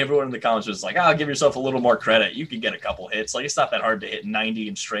 And everyone in the comments was give yourself a little more credit. You could get a couple hits. It's not that hard to hit 90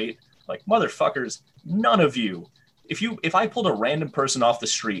 and straight. Motherfuckers, none of you if I pulled a random person off the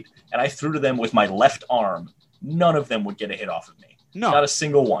street and I threw to them with my left arm, none of them would get a hit off of me. No, not a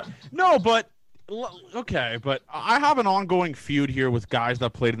single one. No, but okay, but I have an ongoing feud here with guys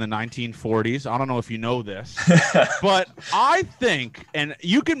that played in the 1940s. I don't know if you know this, but I think, and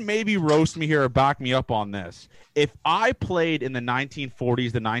you can maybe roast me here or back me up on this. If I played in the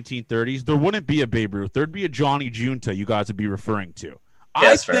 1940s, the 1930s, there wouldn't be a Babe Ruth. There'd be a Johnny Junta you guys would be referring to.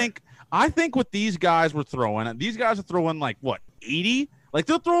 Yeah, I think what these guys were throwing, these guys are throwing like what, 80? Like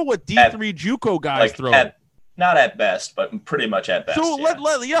they'll throw what D3 JUCO guys throw. Not at best, but pretty much at best.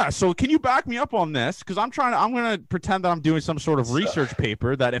 So So can you back me up on this? Because I'm going to pretend that I'm doing some sort of research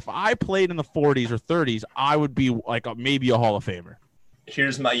paper that if I played in the 40s or 30s, I would be like maybe a Hall of Famer.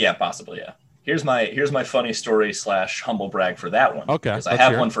 Possibly. Yeah. Here's my funny story / humble brag for that one. Okay. Because I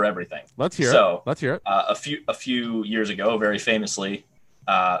have one for everything. Let's hear it. A few years ago, very famously,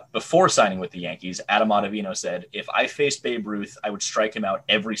 before signing with the Yankees, Adam Ottavino said, if I faced Babe Ruth, I would strike him out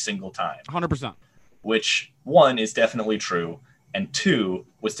every single time. 100%. Which, one, is definitely true, and two,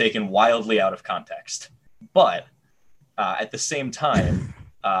 was taken wildly out of context. But at the same time,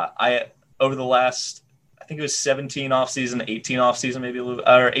 over the last, I think it was 17 offseason, 18 offseason, maybe a little,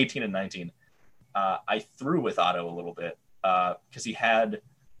 or 18 and 19, I threw with Otto a little bit because he had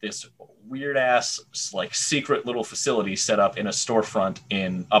this weird ass like secret little facility set up in a storefront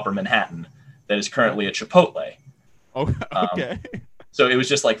in Upper Manhattan that is currently a Chipotle. Okay. So it was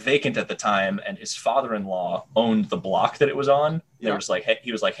just like vacant at the time, and his father-in-law owned the block that it was on. Yeah.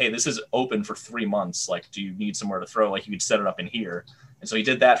 He was like, hey, this is open for 3 months. Like, do you need somewhere to throw? Like, you could set it up in here. And so he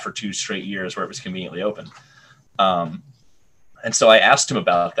did that for 2 straight years where it was conveniently open. And so I asked him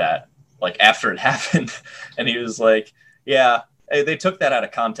about that, like after it happened, and he was like, yeah, they took that out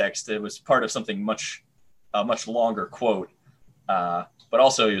of context. It was part of something much longer quote. But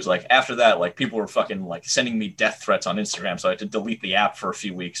also he was like, after that, like people were fucking like sending me death threats on Instagram. So I had to delete the app for a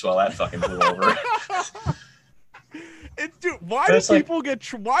few weeks while that fucking blew over. Dude, why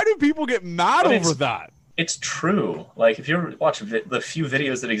do people get mad over that? It's true. Like if you ever watch the few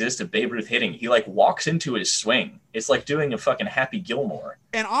videos that exist of Babe Ruth hitting, he like walks into his swing. It's like doing a fucking Happy Gilmore.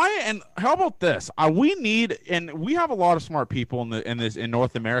 And how about this? We have a lot of smart people in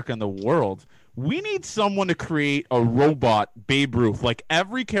North America and the world. We need someone to create a robot Babe Ruth, like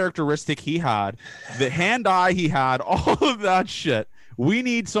every characteristic he had, the hand-eye he had, all of that shit. We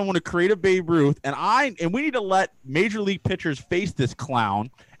need someone to create a Babe Ruth, and we need to let major league pitchers face this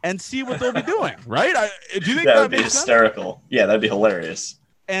clown and see what they'll be doing, right? Do you think that would be hysterical? Sense? Yeah, that'd be hilarious.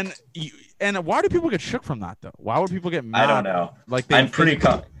 And why do people get shook from that though? Why would people get mad? I don't know. Like I'm pretty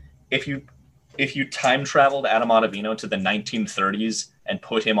if you time traveled Adam Ottavino to the 1930s and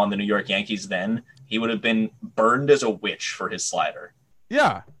put him on the New York Yankees, then he would have been burned as a witch for his slider.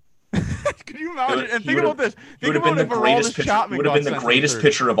 Yeah. Could you imagine? And think about this. He would have been the greatest pitcher. Would have been the greatest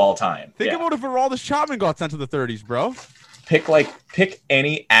pitcher of all time. Think about if Aroldis Chapman got sent to the 30s, bro. Pick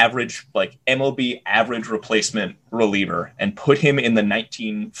any average, like MLB average replacement reliever and put him in the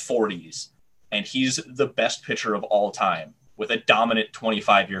 1940s, and he's the best pitcher of all time with a dominant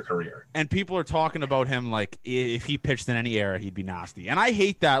 25-year career. And people are talking about him like if he pitched in any era, he'd be nasty. And I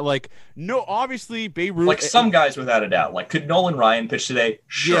hate that. Like, no, obviously Babe Ruth. Like some guys, without a doubt. Like, could Nolan Ryan pitch today?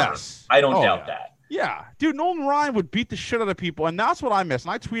 Sure. Yes. I don't doubt that. Yeah, dude, Nolan Ryan would beat the shit out of people, and that's what I miss.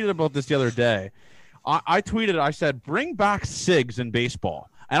 And I tweeted about this the other day. I tweeted, I said, bring back SIGs in baseball.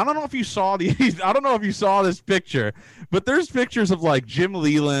 And I don't know if you saw this picture, but there's pictures of like Jim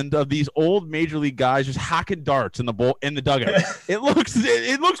Leland, of these old major league guys just hacking darts in the dugout. It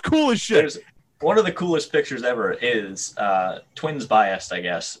looks cool as shit. One of the coolest pictures ever is Twins biased, I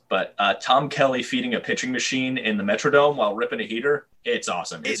guess, but Tom Kelly feeding a pitching machine in the Metrodome while ripping a heater. It's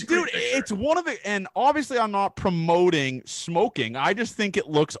awesome. It's a great picture. It's one of the, and obviously I'm not promoting smoking. I just think it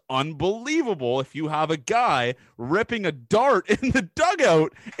looks unbelievable if you have a guy ripping a dart in the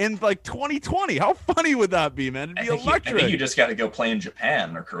dugout in like 2020. How funny would that be, man? It'd be electric. I think you just got to go play in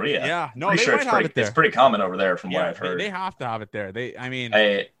Japan or Korea. Yeah, no, they might have it there. It's pretty common over there from what I've heard. They have to have it there.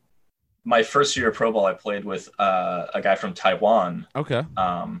 My first year of pro ball, I played with a guy from Taiwan. Okay.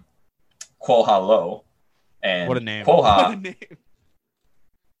 Kwo Ha Lo. And what a name. What a name.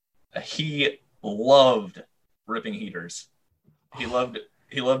 He loved ripping heaters. He loved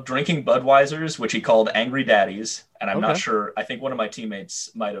drinking Budweisers, which he called Angry Daddies. And I'm not sure. I think one of my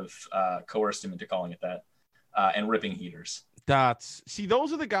teammates might have coerced him into calling it that. And ripping heaters.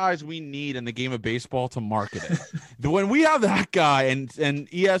 Those are the guys we need in the game of baseball to market it. When we have that guy and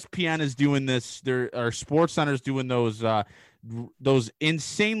ESPN is doing this, our Sports Center is doing those those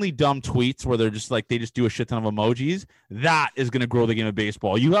insanely dumb tweets where they're just like they just do a shit ton of emojis. That is going to grow the game of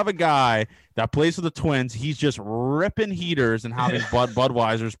baseball. You have a guy that plays for the Twins. He's just ripping heaters and having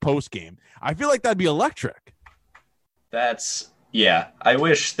Budweiser's post game. I feel like that'd be electric. I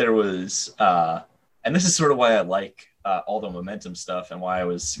wish there was, and this is sort of why I like all the momentum stuff and why I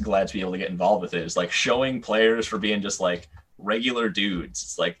was glad to be able to get involved with it, is like showing players for being just like regular dudes.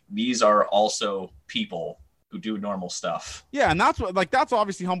 It's like, these are also people who do normal stuff. Yeah, and that's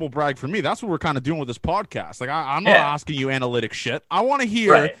obviously humble brag for me. That's what we're kind of doing with this podcast. Like I'm not asking you analytic shit. I want to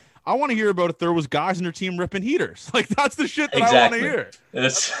hear. Right. I want to hear about if there was guys in your team ripping heaters. Like that's the shit that I want to hear.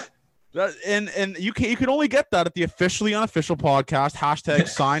 And you can only get that at the officially unofficial podcast. #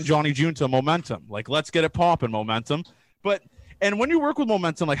 sign Johnny Junta Momentum. Like, let's get it popping, Momentum. And when you work with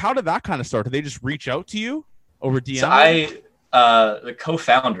Momentum, like, how did that kind of start? Did they just reach out to you over DM? So the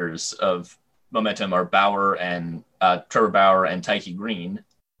co-founders of Momentum are Trevor Bauer and Tyke Green,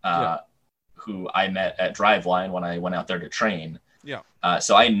 who I met at Driveline when I went out there to train. Yeah.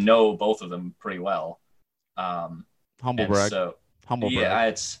 So I know both of them pretty well. Humble brag. Yeah,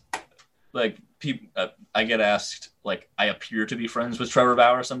 it's like people. I get asked, like, I appear to be friends with Trevor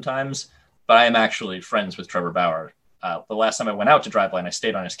Bauer sometimes, but I am actually friends with Trevor Bauer. The last time I went out to Driveline, I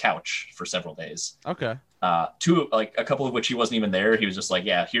stayed on his couch for several days. Okay. A couple of which he wasn't even there. He was just like,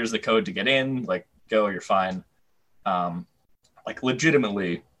 yeah, here's the code to get in. Like, go, you're fine. Like,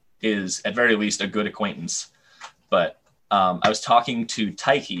 legitimately is at very least a good acquaintance. But I was talking to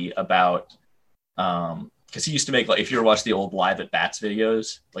Tyke about, because he used to make, like, if you ever watched the old Live at Bats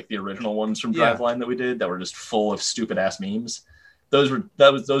videos, like the original ones from Driveline that we did that were just full of stupid ass memes, those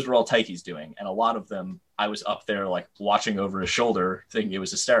were all Tyke's doing, and a lot of them I was up there like watching over his shoulder, thinking it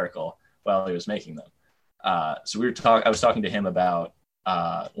was hysterical while he was making them. So I was talking to him about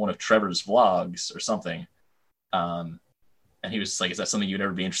one of Trevor's vlogs or something, and he was like, "Is that something you'd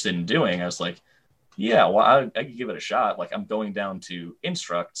ever be interested in doing?" I was like, "Yeah, well, I could give it a shot. Like, I'm going down to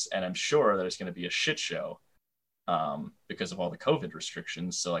Instructs, and I'm sure that it's going to be a shit show because of all the COVID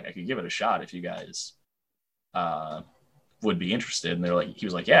restrictions. So, like, I could give it a shot if you guys would be interested." And he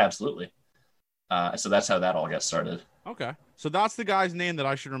was like, "Yeah, absolutely." So that's how that all got started. Okay. So that's the guy's name that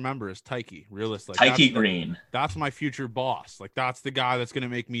I should remember is Tyke. Realistic. Tyke Green. That's my future boss. Like, that's the guy that's going to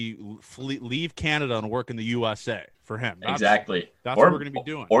make me leave Canada and work in the USA for him. Exactly. That's what we're going to be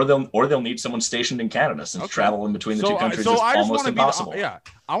doing. Or they'll need someone stationed in Canada, since traveling between the two countries is almost impossible.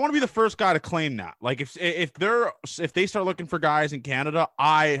 I want to be the first guy to claim that. Like, if they start looking for guys in Canada,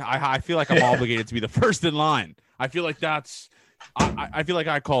 I feel like I'm obligated to be the first in line. I feel like I feel like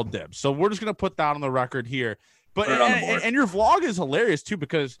I called dibs. So we're just going to put that on the record here. But and your vlog is hilarious too,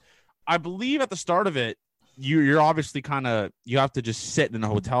 because I believe at the start of it, you're obviously you have to just sit in a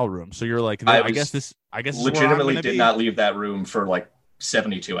hotel room. So you're like, I guess legitimately did not leave that room for like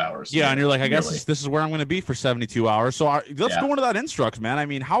 72 hours. Yeah, and you're like, I guess this is where I'm going to be for 72 hours. So let's go into that Instructs, man. I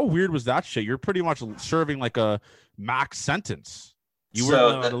mean, how weird was that shit? You're pretty much serving like a max sentence. You weren't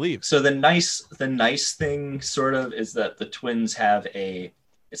allowed to leave. So the nice thing sort of is that the Twins have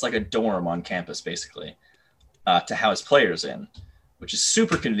it's like a dorm on campus basically. To house players in, which is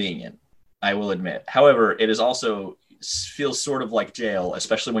super convenient, I will admit. However, it is also feels sort of like jail,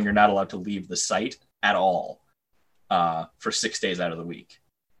 especially when you're not allowed to leave the site at all for 6 days out of the week.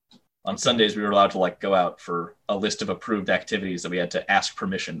 On Sundays, we were allowed to like go out for a list of approved activities that we had to ask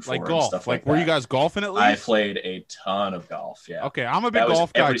permission for, like and golf. Stuff like that. Were you guys golfing at least? I played a ton of golf. Yeah. Okay, I'm a big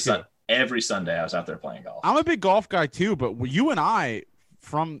golf guy too. Every Sunday, I was out there playing golf. I'm a big golf guy too, but you and I,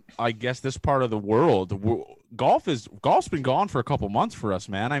 from I guess this part of the world, golf's been gone for a couple months for us,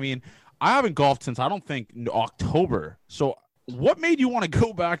 man. I mean, I haven't golfed since I don't think October. So what made you want to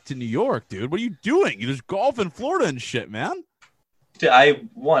go back to New York, dude? What are you doing? There's golf in Florida and shit, man. I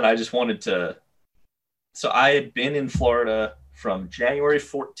just wanted to. So I had been in Florida from January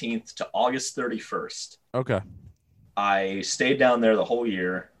 14th to August 31st. Okay. I stayed down there the whole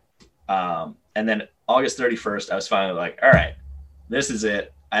year. And then August 31st, I was finally like, all right, this is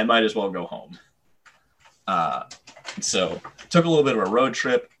it. I might as well go home. So took a little bit of a road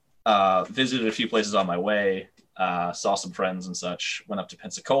trip, visited a few places on my way, saw some friends and such, went up to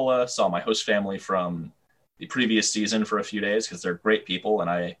Pensacola, saw my host family from the previous season for a few days because they're great people and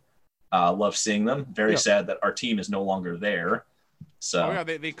I love seeing them. Very sad that our team is no longer there. So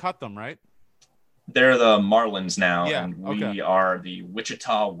they cut them, right? They're the Marlins now, and we are the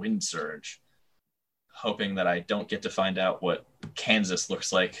Wichita Wind Surge. Hoping that I don't get to find out what Kansas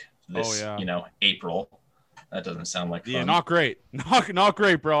looks like this, April. That doesn't sound like fun. Yeah, not great. Not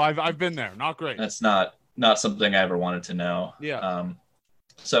great, bro. I've been there. Not great. That's not something I ever wanted to know. Yeah.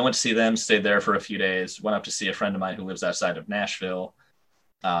 So I went to see them, stayed there for a few days, went up to see a friend of mine who lives outside of Nashville,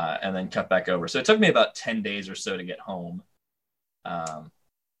 and then cut back over. So it took me about 10 days or so to get home.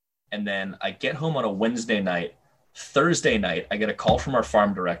 And then I get home on a Wednesday night. Thursday night, I get a call from our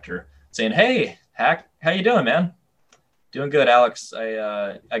farm director saying, "Hey, Hack, how you doing, man?" "Doing good, Alex.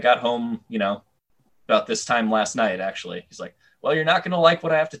 I got home, about this time last night, actually." He's like, "Well, you're not going to like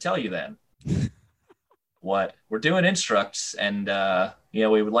what I have to tell you then." "What?" "We're doing Instructs, and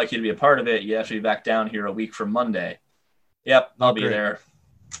we would like you to be a part of it. You have to be back down here a week from Monday." "Yep, I'll be there.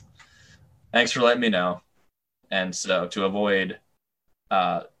 Thanks for letting me know." And so to avoid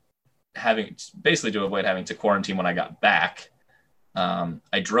having to quarantine when I got back,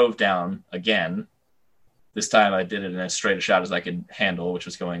 I drove down again. This time I did it in as straight a shot as I could handle, which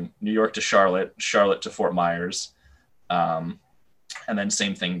was going New York to Charlotte, Charlotte to Fort Myers, and then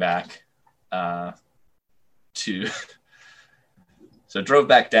same thing back to. So drove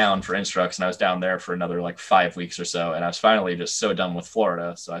back down for Instructs, and I was down there for another 5 weeks or so, and I was finally just so done with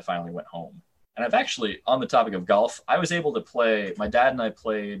Florida, so I finally went home. And I've actually, on the topic of golf, I was able to play. My dad and I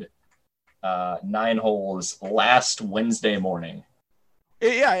played 9 holes last Wednesday morning.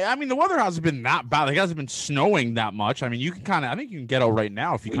 Yeah, I mean, the weather hasn't been that bad. It hasn't been snowing that much. I mean, you can I think you can get out right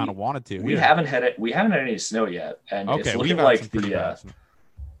now if you kind of wanted to. We haven't had it. We haven't had any snow yet, and okay, it's looking like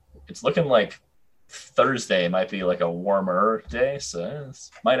it's looking like Thursday might be a warmer day, so it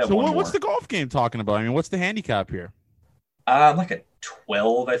might have. So one what's more. the golf game talking about? I mean, what's the handicap here? Like a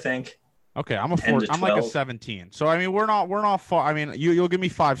 12, I think. Okay, I'm a 4. I'm like a 17. So I mean, we're not far. I mean, you'll give me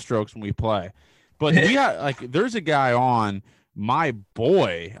 5 strokes when we play, but we got there's a guy on. My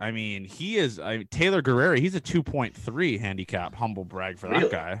boy, I mean, he is Taylor Guerrero. He's a 2.3 handicap. Humble brag for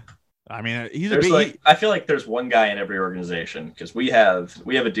that guy. I mean, he's I feel like there's one guy in every organization, because we have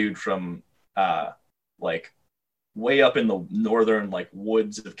a dude from way up in the northern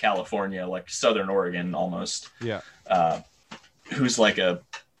woods of California, Southern Oregon almost. Yeah. Who's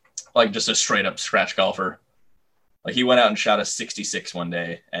just a straight up scratch golfer. He went out and shot a 66 one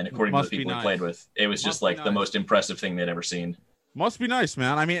day, and according to the people he played with, it was just the most impressive thing they'd ever seen. Must be nice,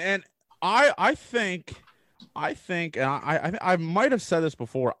 man. I mean, and I think, and I might have said this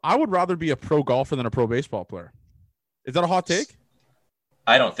before, I would rather be a pro golfer than a pro baseball player. Is that a hot take?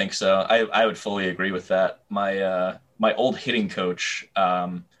 I don't think so. I would fully agree with that. My old hitting coach,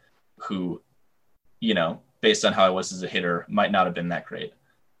 who, based on how I was as a hitter, might not have been that great,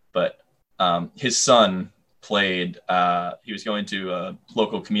 but his son played. He was going to a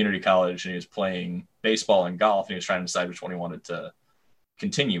local community college, and he was playing baseball and golf, and he was trying to decide which one he wanted to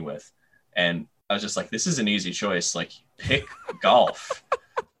continue with. And I was just like, this is an easy choice. Pick golf.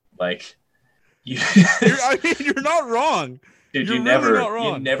 You're not wrong. Dude, you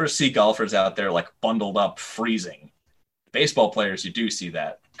never see golfers out there bundled up freezing. Baseball players, you do see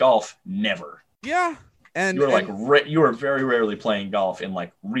that. Golf, never. Yeah. And you are very rarely playing golf in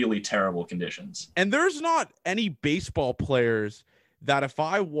really terrible conditions. And there's not any baseball players that if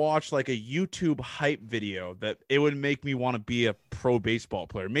I watch a YouTube hype video that it would make me want to be a pro baseball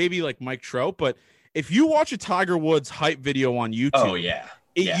player. Maybe Mike Trout, but if you watch a Tiger Woods hype video on YouTube, oh yeah.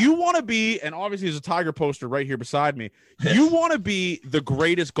 You want to be, and obviously there's a Tiger poster right here beside me. You want to be the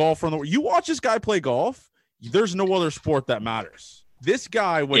greatest golfer in the world. You watch this guy play golf, there's no other sport that matters. This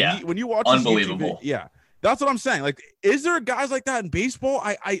guy, when you watch unbelievable. Yeah. That's what I'm saying. Is there guys like that in baseball?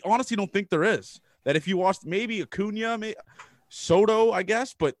 I honestly don't think there is. That if you watch maybe Acuna, maybe Soto, I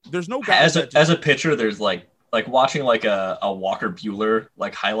guess, but there's no guys. As a pitcher, there's watching a Walker Buehler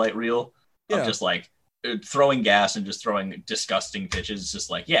highlight reel of just throwing gas and just throwing disgusting pitches. It's just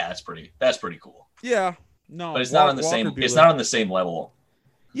that's pretty cool. Yeah, no, but it's not on the same. Buehler. It's not on the same level.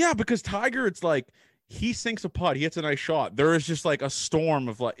 Yeah, because Tiger, it's he sinks a putt, he hits a nice shot. There is just a storm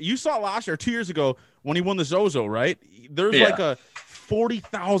of you saw last year, 2 years ago when he won the Zozo, right? There's a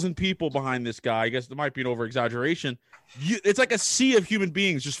 40,000 people behind this guy. I guess there might be an over exaggeration. It's a sea of human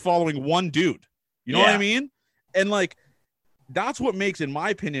beings just following one dude. You know what I mean? And that's what makes, in my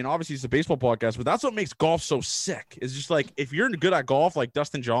opinion, obviously it's a baseball podcast, but that's what makes golf so sick. It's just if you're good at golf, like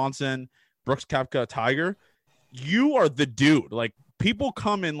Dustin Johnson, Brooks Koepka, Tiger, you are the dude. People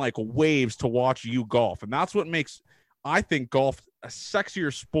come in waves to watch you golf. And that's what makes, I think, golf a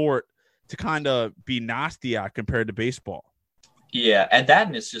sexier sport to kind of be nasty at compared to baseball. Yeah. And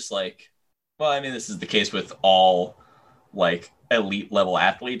it's just this is the case with all elite level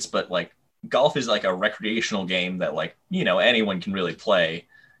athletes, but golf is a recreational game that anyone can really play.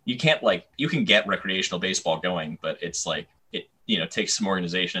 You can't you can get recreational baseball going, but it's it takes some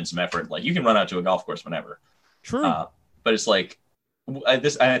organization and some effort. You can run out to a golf course whenever. True. But it's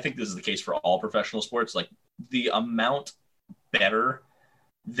I think this is the case for all professional sports. The amount better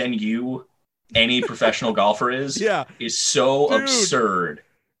than any professional golfer is so Dude, absurd.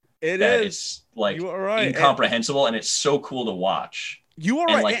 It's like incomprehensible, and it's so cool to watch. You are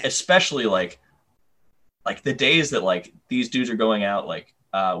and right. Like especially like the days that like these dudes are going out, like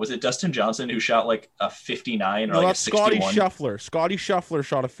was it Dustin Johnson who shot like a 59 or like a 61? Scotty Scheffler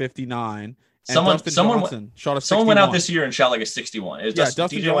shot a 59. Someone shot a 61. Someone went out this year and shot like a 61. Dustin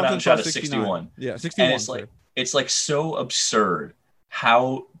DJ went out and shot a 61. Yeah, 61. And it's like so absurd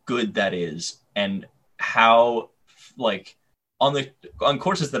how good that is, and how like on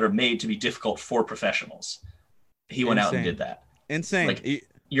courses that are made to be difficult for professionals, he went out and did that. Insane. Like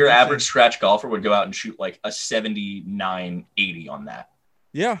your average scratch golfer would go out and shoot like a 79-80 on that.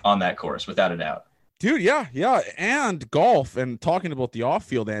 Yeah. On that course, without a doubt. Dude, yeah. And golf, and talking about the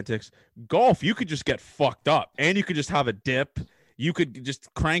off-field antics, golf, you could just get fucked up, and you could just have a dip. You could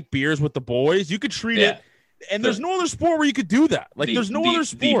just crank beers with the boys. You could treat it. And there's no other sport where you could do that. Like, there's no other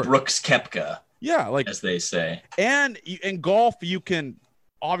sport. The Brooks Koepka. Yeah, like, as they say. And in golf, you can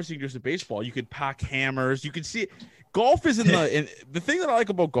obviously just a baseball. You could pack hammers. You can see golf is the thing that I like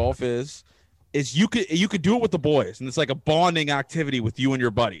about golf is you could do it with the boys, and it's like a bonding activity with you and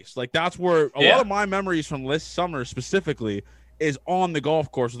your buddies. Like that's where a lot of my memories from this summer specifically is on the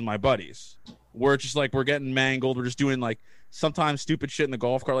golf course with my buddies, where it's just like we're getting mangled. We're just doing like sometimes stupid shit in the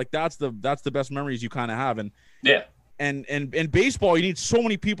golf cart. Like that's the best memories you kind of have. And And in baseball, you need so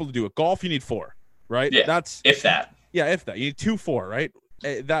many people to do it. Golf, you need 4, right? Yeah. If that. You need 2, 4, right?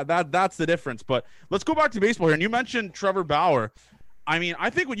 That's the difference. But let's go back to baseball here. And you mentioned Trevor Bauer. I mean, I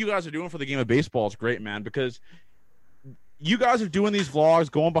think what you guys are doing for the game of baseball is great, man, because you guys are doing these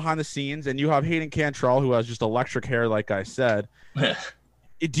vlogs, going behind the scenes, and you have Hayden Cantrell, who has just electric hair, like I said.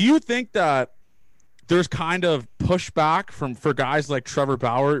 Do you think that there's kind of pushback for guys like Trevor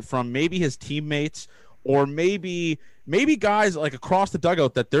Bauer from maybe his teammates, or maybe guys like across the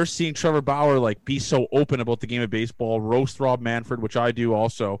dugout, that they're seeing Trevor Bauer like be so open about the game of baseball, roast Rob Manfred, which I do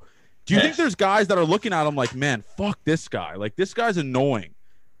also? Do you think there's guys that are looking at him like, man, fuck this guy, like this guy's annoying?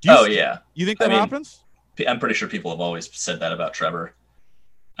 You think that happens? I'm pretty sure people have always said that about Trevor,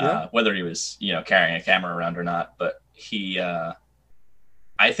 whether he was carrying a camera around or not. But I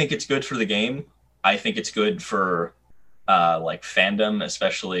think it's good for the game. I think it's good for like fandom,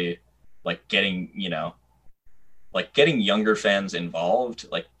 especially like getting younger fans involved,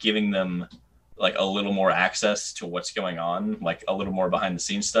 like giving them like a little more access to what's going on, like a little more behind the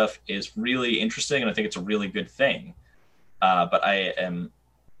scenes stuff is really interesting. And I think it's a really good thing. But I am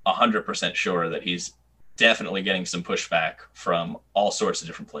 100% sure that he's definitely getting some pushback from all sorts of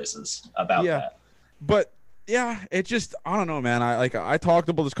different places about that. But it just, I don't know, man. I talked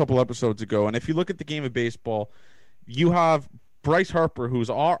about this a couple episodes ago, and if you look at the game of baseball, you have Bryce Harper, who's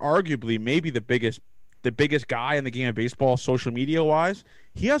arguably maybe the biggest guy in the game of baseball, social media wise.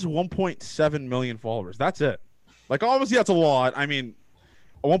 He has 1.7 million followers. That's it. Like, obviously that's a lot. I mean,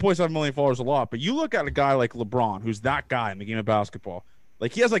 1.7 million followers is a lot, but you look at a guy like LeBron, who's that guy in the game of basketball.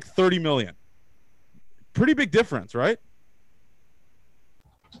 Like, he has like 30 million. Pretty big difference, right?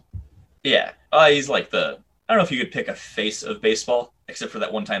 Yeah. He's like I don't know if you could pick a face of baseball, except for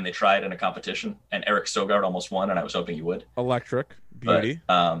that one time they tried in a competition, and Eric Sogard almost won, and I was hoping he would. Electric beauty.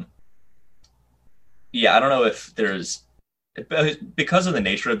 But, I don't know if there's, because of the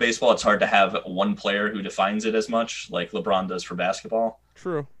nature of baseball, it's hard to have one player who defines it as much like LeBron does for basketball.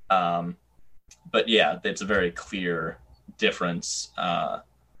 True. But yeah, it's a very clear difference.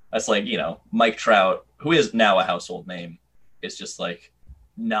 That's like, Mike Trout, who is now a household name, is just like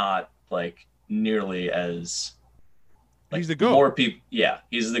not like nearly as like he's the GOAT. More people. Yeah.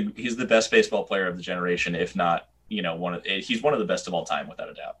 He's the best baseball player of the generation. If not, he's one of the best of all time, without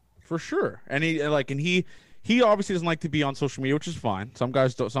a doubt. For sure. And he obviously doesn't like to be on social media, which is fine. Some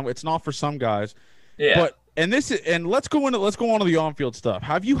guys don't. It's not for some guys. Yeah. But let's go on to the on-field stuff.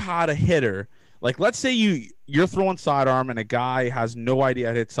 Have you had a hitter, like, let's say you're throwing sidearm and a guy has no idea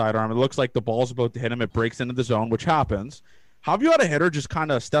how to hit sidearm. It looks like the ball's about to hit him. It breaks into the zone, which happens. Have you had a hitter just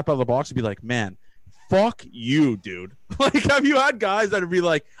kind of step out of the box and be like, man, fuck you, dude? Like, have you had guys that would be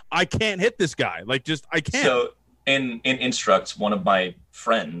like, I can't hit this guy? Like, just, I can't. So in Instruct, one of my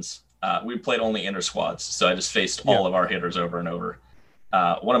friends, we played only inter squads, so I just faced all of our hitters over and over.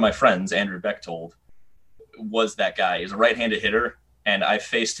 One of my friends, Andrew Bechtold, was that guy. He's a right-handed hitter, and I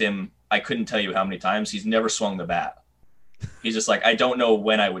faced him, I couldn't tell you how many times. He's never swung the bat. He's just like, I don't know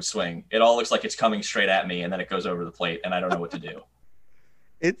when I would swing. It all looks like it's coming straight at me, and then it goes over the plate, and I don't know what to do.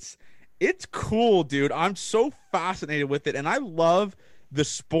 It's cool, dude. I'm so fascinated with it, and I love the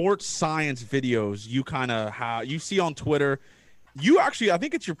sports science videos you kind of you see on Twitter. You actually, I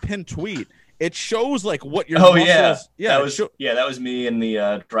think it's your pinned tweet. It shows like what your Oh muscles. yeah, that was me in the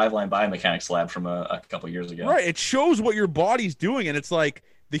Driveline Biomechanics lab from a couple years ago. Right, it shows what your body's doing, and it's like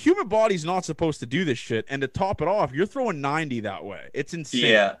the human body's not supposed to do this shit. And to top it off, you're throwing 90 that way. It's insane.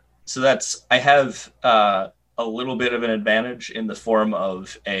 Yeah, so I have a little bit of an advantage in the form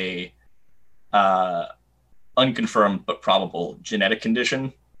of a unconfirmed but probable genetic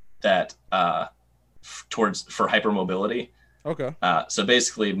condition that for hypermobility. Okay. So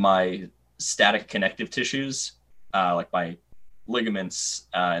basically, my static connective tissues, like my ligaments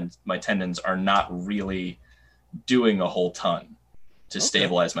and my tendons, are not really doing a whole ton to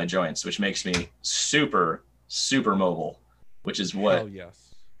stabilize my joints, which makes me super, super mobile, which is what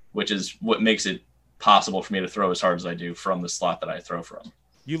makes it possible for me to throw as hard as I do from the slot that I throw from.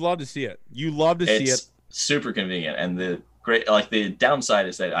 You love to see it. You love to see it. Super convenient. And the downside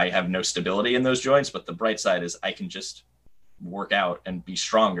is that I have no stability in those joints, but the bright side is I can just work out and be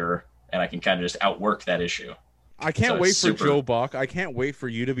stronger, and I can kind of just outwork that issue. I can't wait for Joe Buck. I can't wait for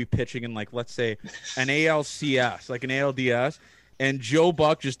you to be pitching in, like, let's say an ALCS, like an ALDS, and Joe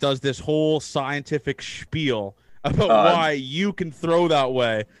Buck just does this whole scientific spiel about why you can throw that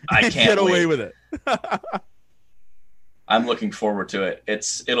way and get away with it. I'm looking forward to it.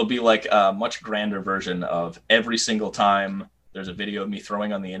 It'll be like a much grander version of every single time there's a video of me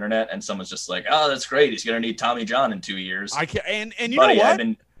throwing on the internet and someone's just like, "Oh, that's great. He's going to need Tommy John in 2 years." I can't, and you know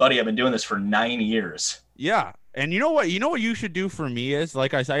what? I've been doing this for 9 years. Yeah. And you know what? You know what you should do for me is,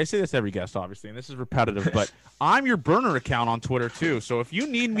 like I say this to every guest, obviously, and this is repetitive, but I'm your burner account on Twitter too. So if you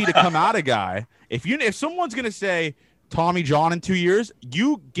need me to come out a guy, if someone's going to say Tommy John in 2 years,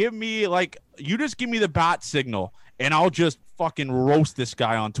 you just give me the bat signal and I'll just fucking roast this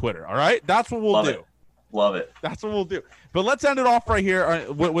guy on Twitter. All right. That's what we'll do. Love it. That's what we'll do. But let's end it off right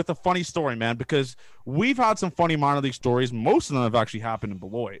here with a funny story, man, because we've had some funny minor league stories. Most of them have actually happened in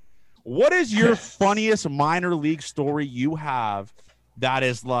Beloit. What is your funniest minor league story you have that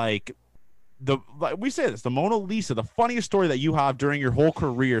is like we say this, the Mona Lisa, the funniest story that you have during your whole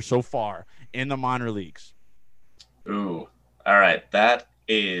career so far in the minor leagues? Ooh. All right. That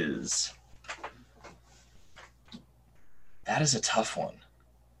is a tough one.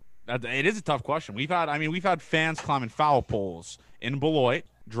 It is a tough question. We've had fans climbing foul poles in Beloit,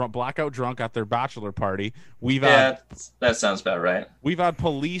 blackout drunk at their bachelor party. That sounds about right. We've had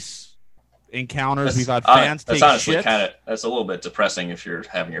police encounters. We've had fans take shits. That's a little bit depressing if you're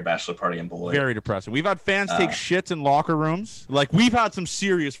having your bachelor party in Beloit. Very depressing. We've had fans take shits in locker rooms. Like, we've had some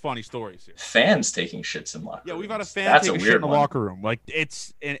serious funny stories here. Fans taking shits in locker rooms? Yeah, we've had a fan take a shit in the locker room. Like,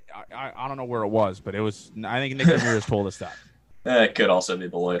 I don't know where it was, but it was. I think Nick Ramirez told us that. It could also be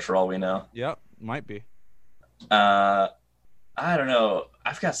Beloit for all we know. Yep, might be. I don't know.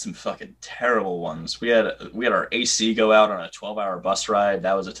 I've got some fucking terrible ones. We had our AC go out on a 12-hour bus ride.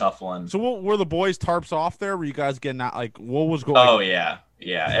 That was a tough one. So were the boys tarps off there? Were you guys getting out? Like, what was going? Oh yeah.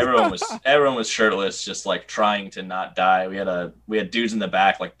 Everyone was shirtless, just like trying to not die. We had dudes in the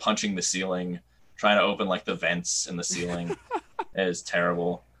back like punching the ceiling, trying to open like the vents in the ceiling. It was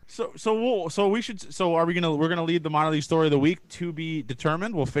terrible. We're gonna lead the minor league story of the week to be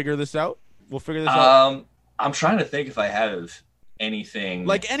determined. We'll figure this out. I'm trying to think if I have anything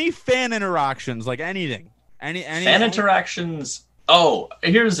like any fan interactions, like anything, any fan interactions. Oh,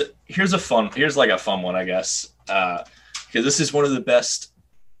 here's a fun one, I guess, because this is one of the best.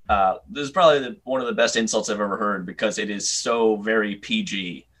 This is probably one of the best insults I've ever heard because it is so very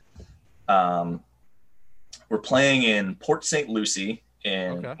PG. We're playing in Port St. Lucie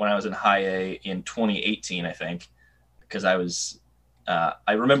when I was in High A in 2018, I think, because I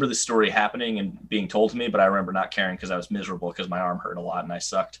remember the story happening and being told to me, but I remember not caring because I was miserable because my arm hurt a lot and I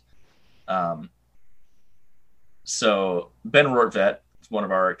sucked. So Ben Rortvedt, one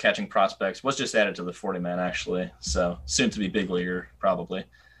of our catching prospects, was just added to the 40-man actually. So soon to be big leaguer, probably.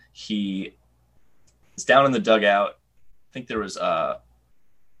 He is down in the dugout. I think there was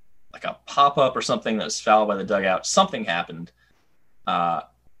like a pop-up or something that was fouled by the dugout. Something happened.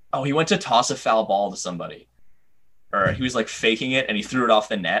 He went to toss a foul ball to somebody. Or he was like faking it and he threw it off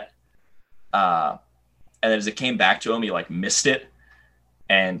the net. And then as it came back to him, he like missed it.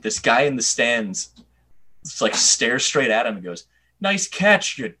 And this guy in the stands just like stares straight at him and goes, "Nice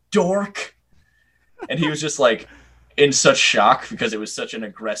catch, you dork." And he was just like in such shock because it was such an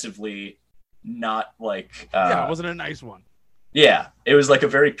aggressively not like it wasn't a nice one. Yeah, it was like a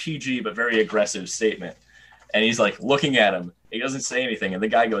very PG but very aggressive statement. And he's like looking at him. He doesn't say anything. And the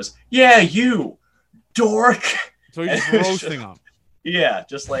guy goes, "Yeah, you dork." So he's just roasting him. Yeah,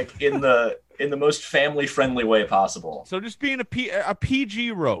 just like in the most family friendly way possible. So just being a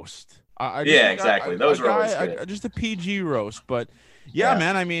PG roast. Exactly. Those were always good. Just a PG roast, but yeah,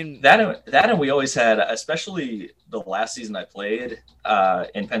 man. I mean that and we always had, especially the last season I played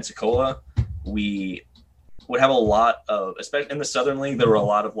in Pensacola, we would have a lot of, especially in the Southern League, there were a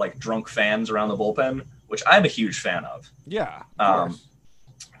lot of like drunk fans around the bullpen, which I'm a huge fan of. Yeah,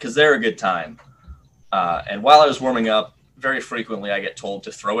 because they're a good time. And while I was warming up, very frequently I get told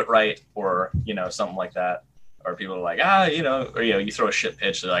to throw it right, or something like that. Or people are like, you throw a shit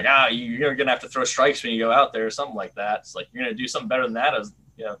pitch. They're like, you're gonna have to throw strikes when you go out there, or something like that. It's like you're gonna do something better than that.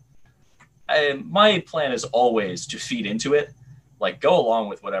 My plan is always to feed into it, like go along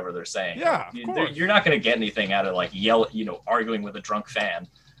with whatever they're saying. Yeah, of course. You're not gonna get anything out of like arguing with a drunk fan.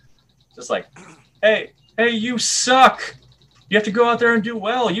 Just like, hey, you suck. You have to go out there and do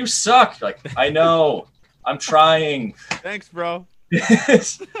well. You suck. Like, I know. I'm trying. Thanks, bro.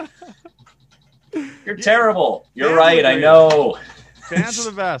 You're terrible. You're right. I know. Fans are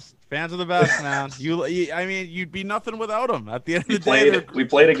the best. Fans are the best, man. You'd be nothing without them. At the end of the day, we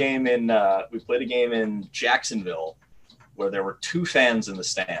played a game in Jacksonville where there were 2 fans in the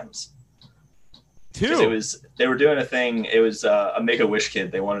stands. 2. They were doing a thing. It was a Make-A-Wish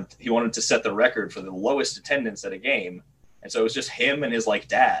kid. He wanted to set the record for the lowest attendance at a game, and so it was just him and his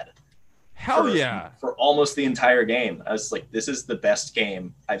dad. Hell yeah! For almost the entire game, I was like, "This is the best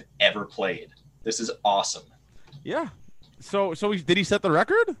game I've ever played. This is awesome." Yeah. So did he set the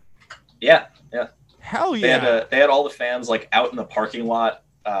record? Yeah. Hell yeah! They had all the fans out in the parking lot,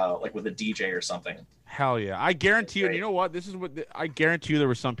 with a DJ or something. Hell yeah! I guarantee you. And you know what? I guarantee you there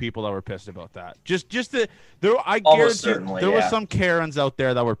were some people that were pissed about that. I guarantee there were some Karens out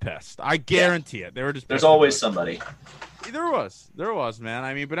there that were pissed. I guarantee it. They were just. There's always somebody. There was, man.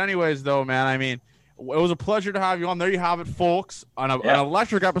 I mean, but anyways, though, man. I mean, it was a pleasure to have you on. There you have it, folks. On an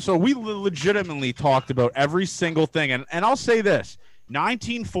electric episode, we legitimately talked about every single thing. And I'll say this: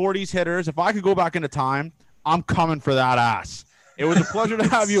 1940s hitters. If I could go back into time, I'm coming for that ass. It was a pleasure to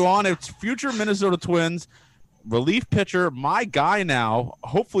have you on. It's future Minnesota Twins relief pitcher, my guy now,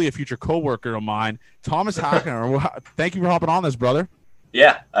 hopefully a future coworker of mine, Thomas Hackner. Thank you for hopping on this, brother.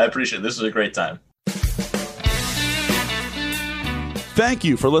 Yeah, I appreciate it. This was a great time. Thank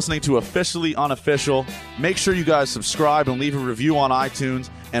you for listening to Officially Unofficial. Make sure you guys subscribe and leave a review on iTunes,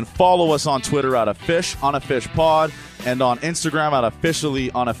 and follow us on Twitter at @AfishOnAfishPod and on Instagram at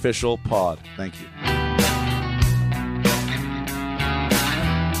OfficiallyUnofficialPod. Thank you.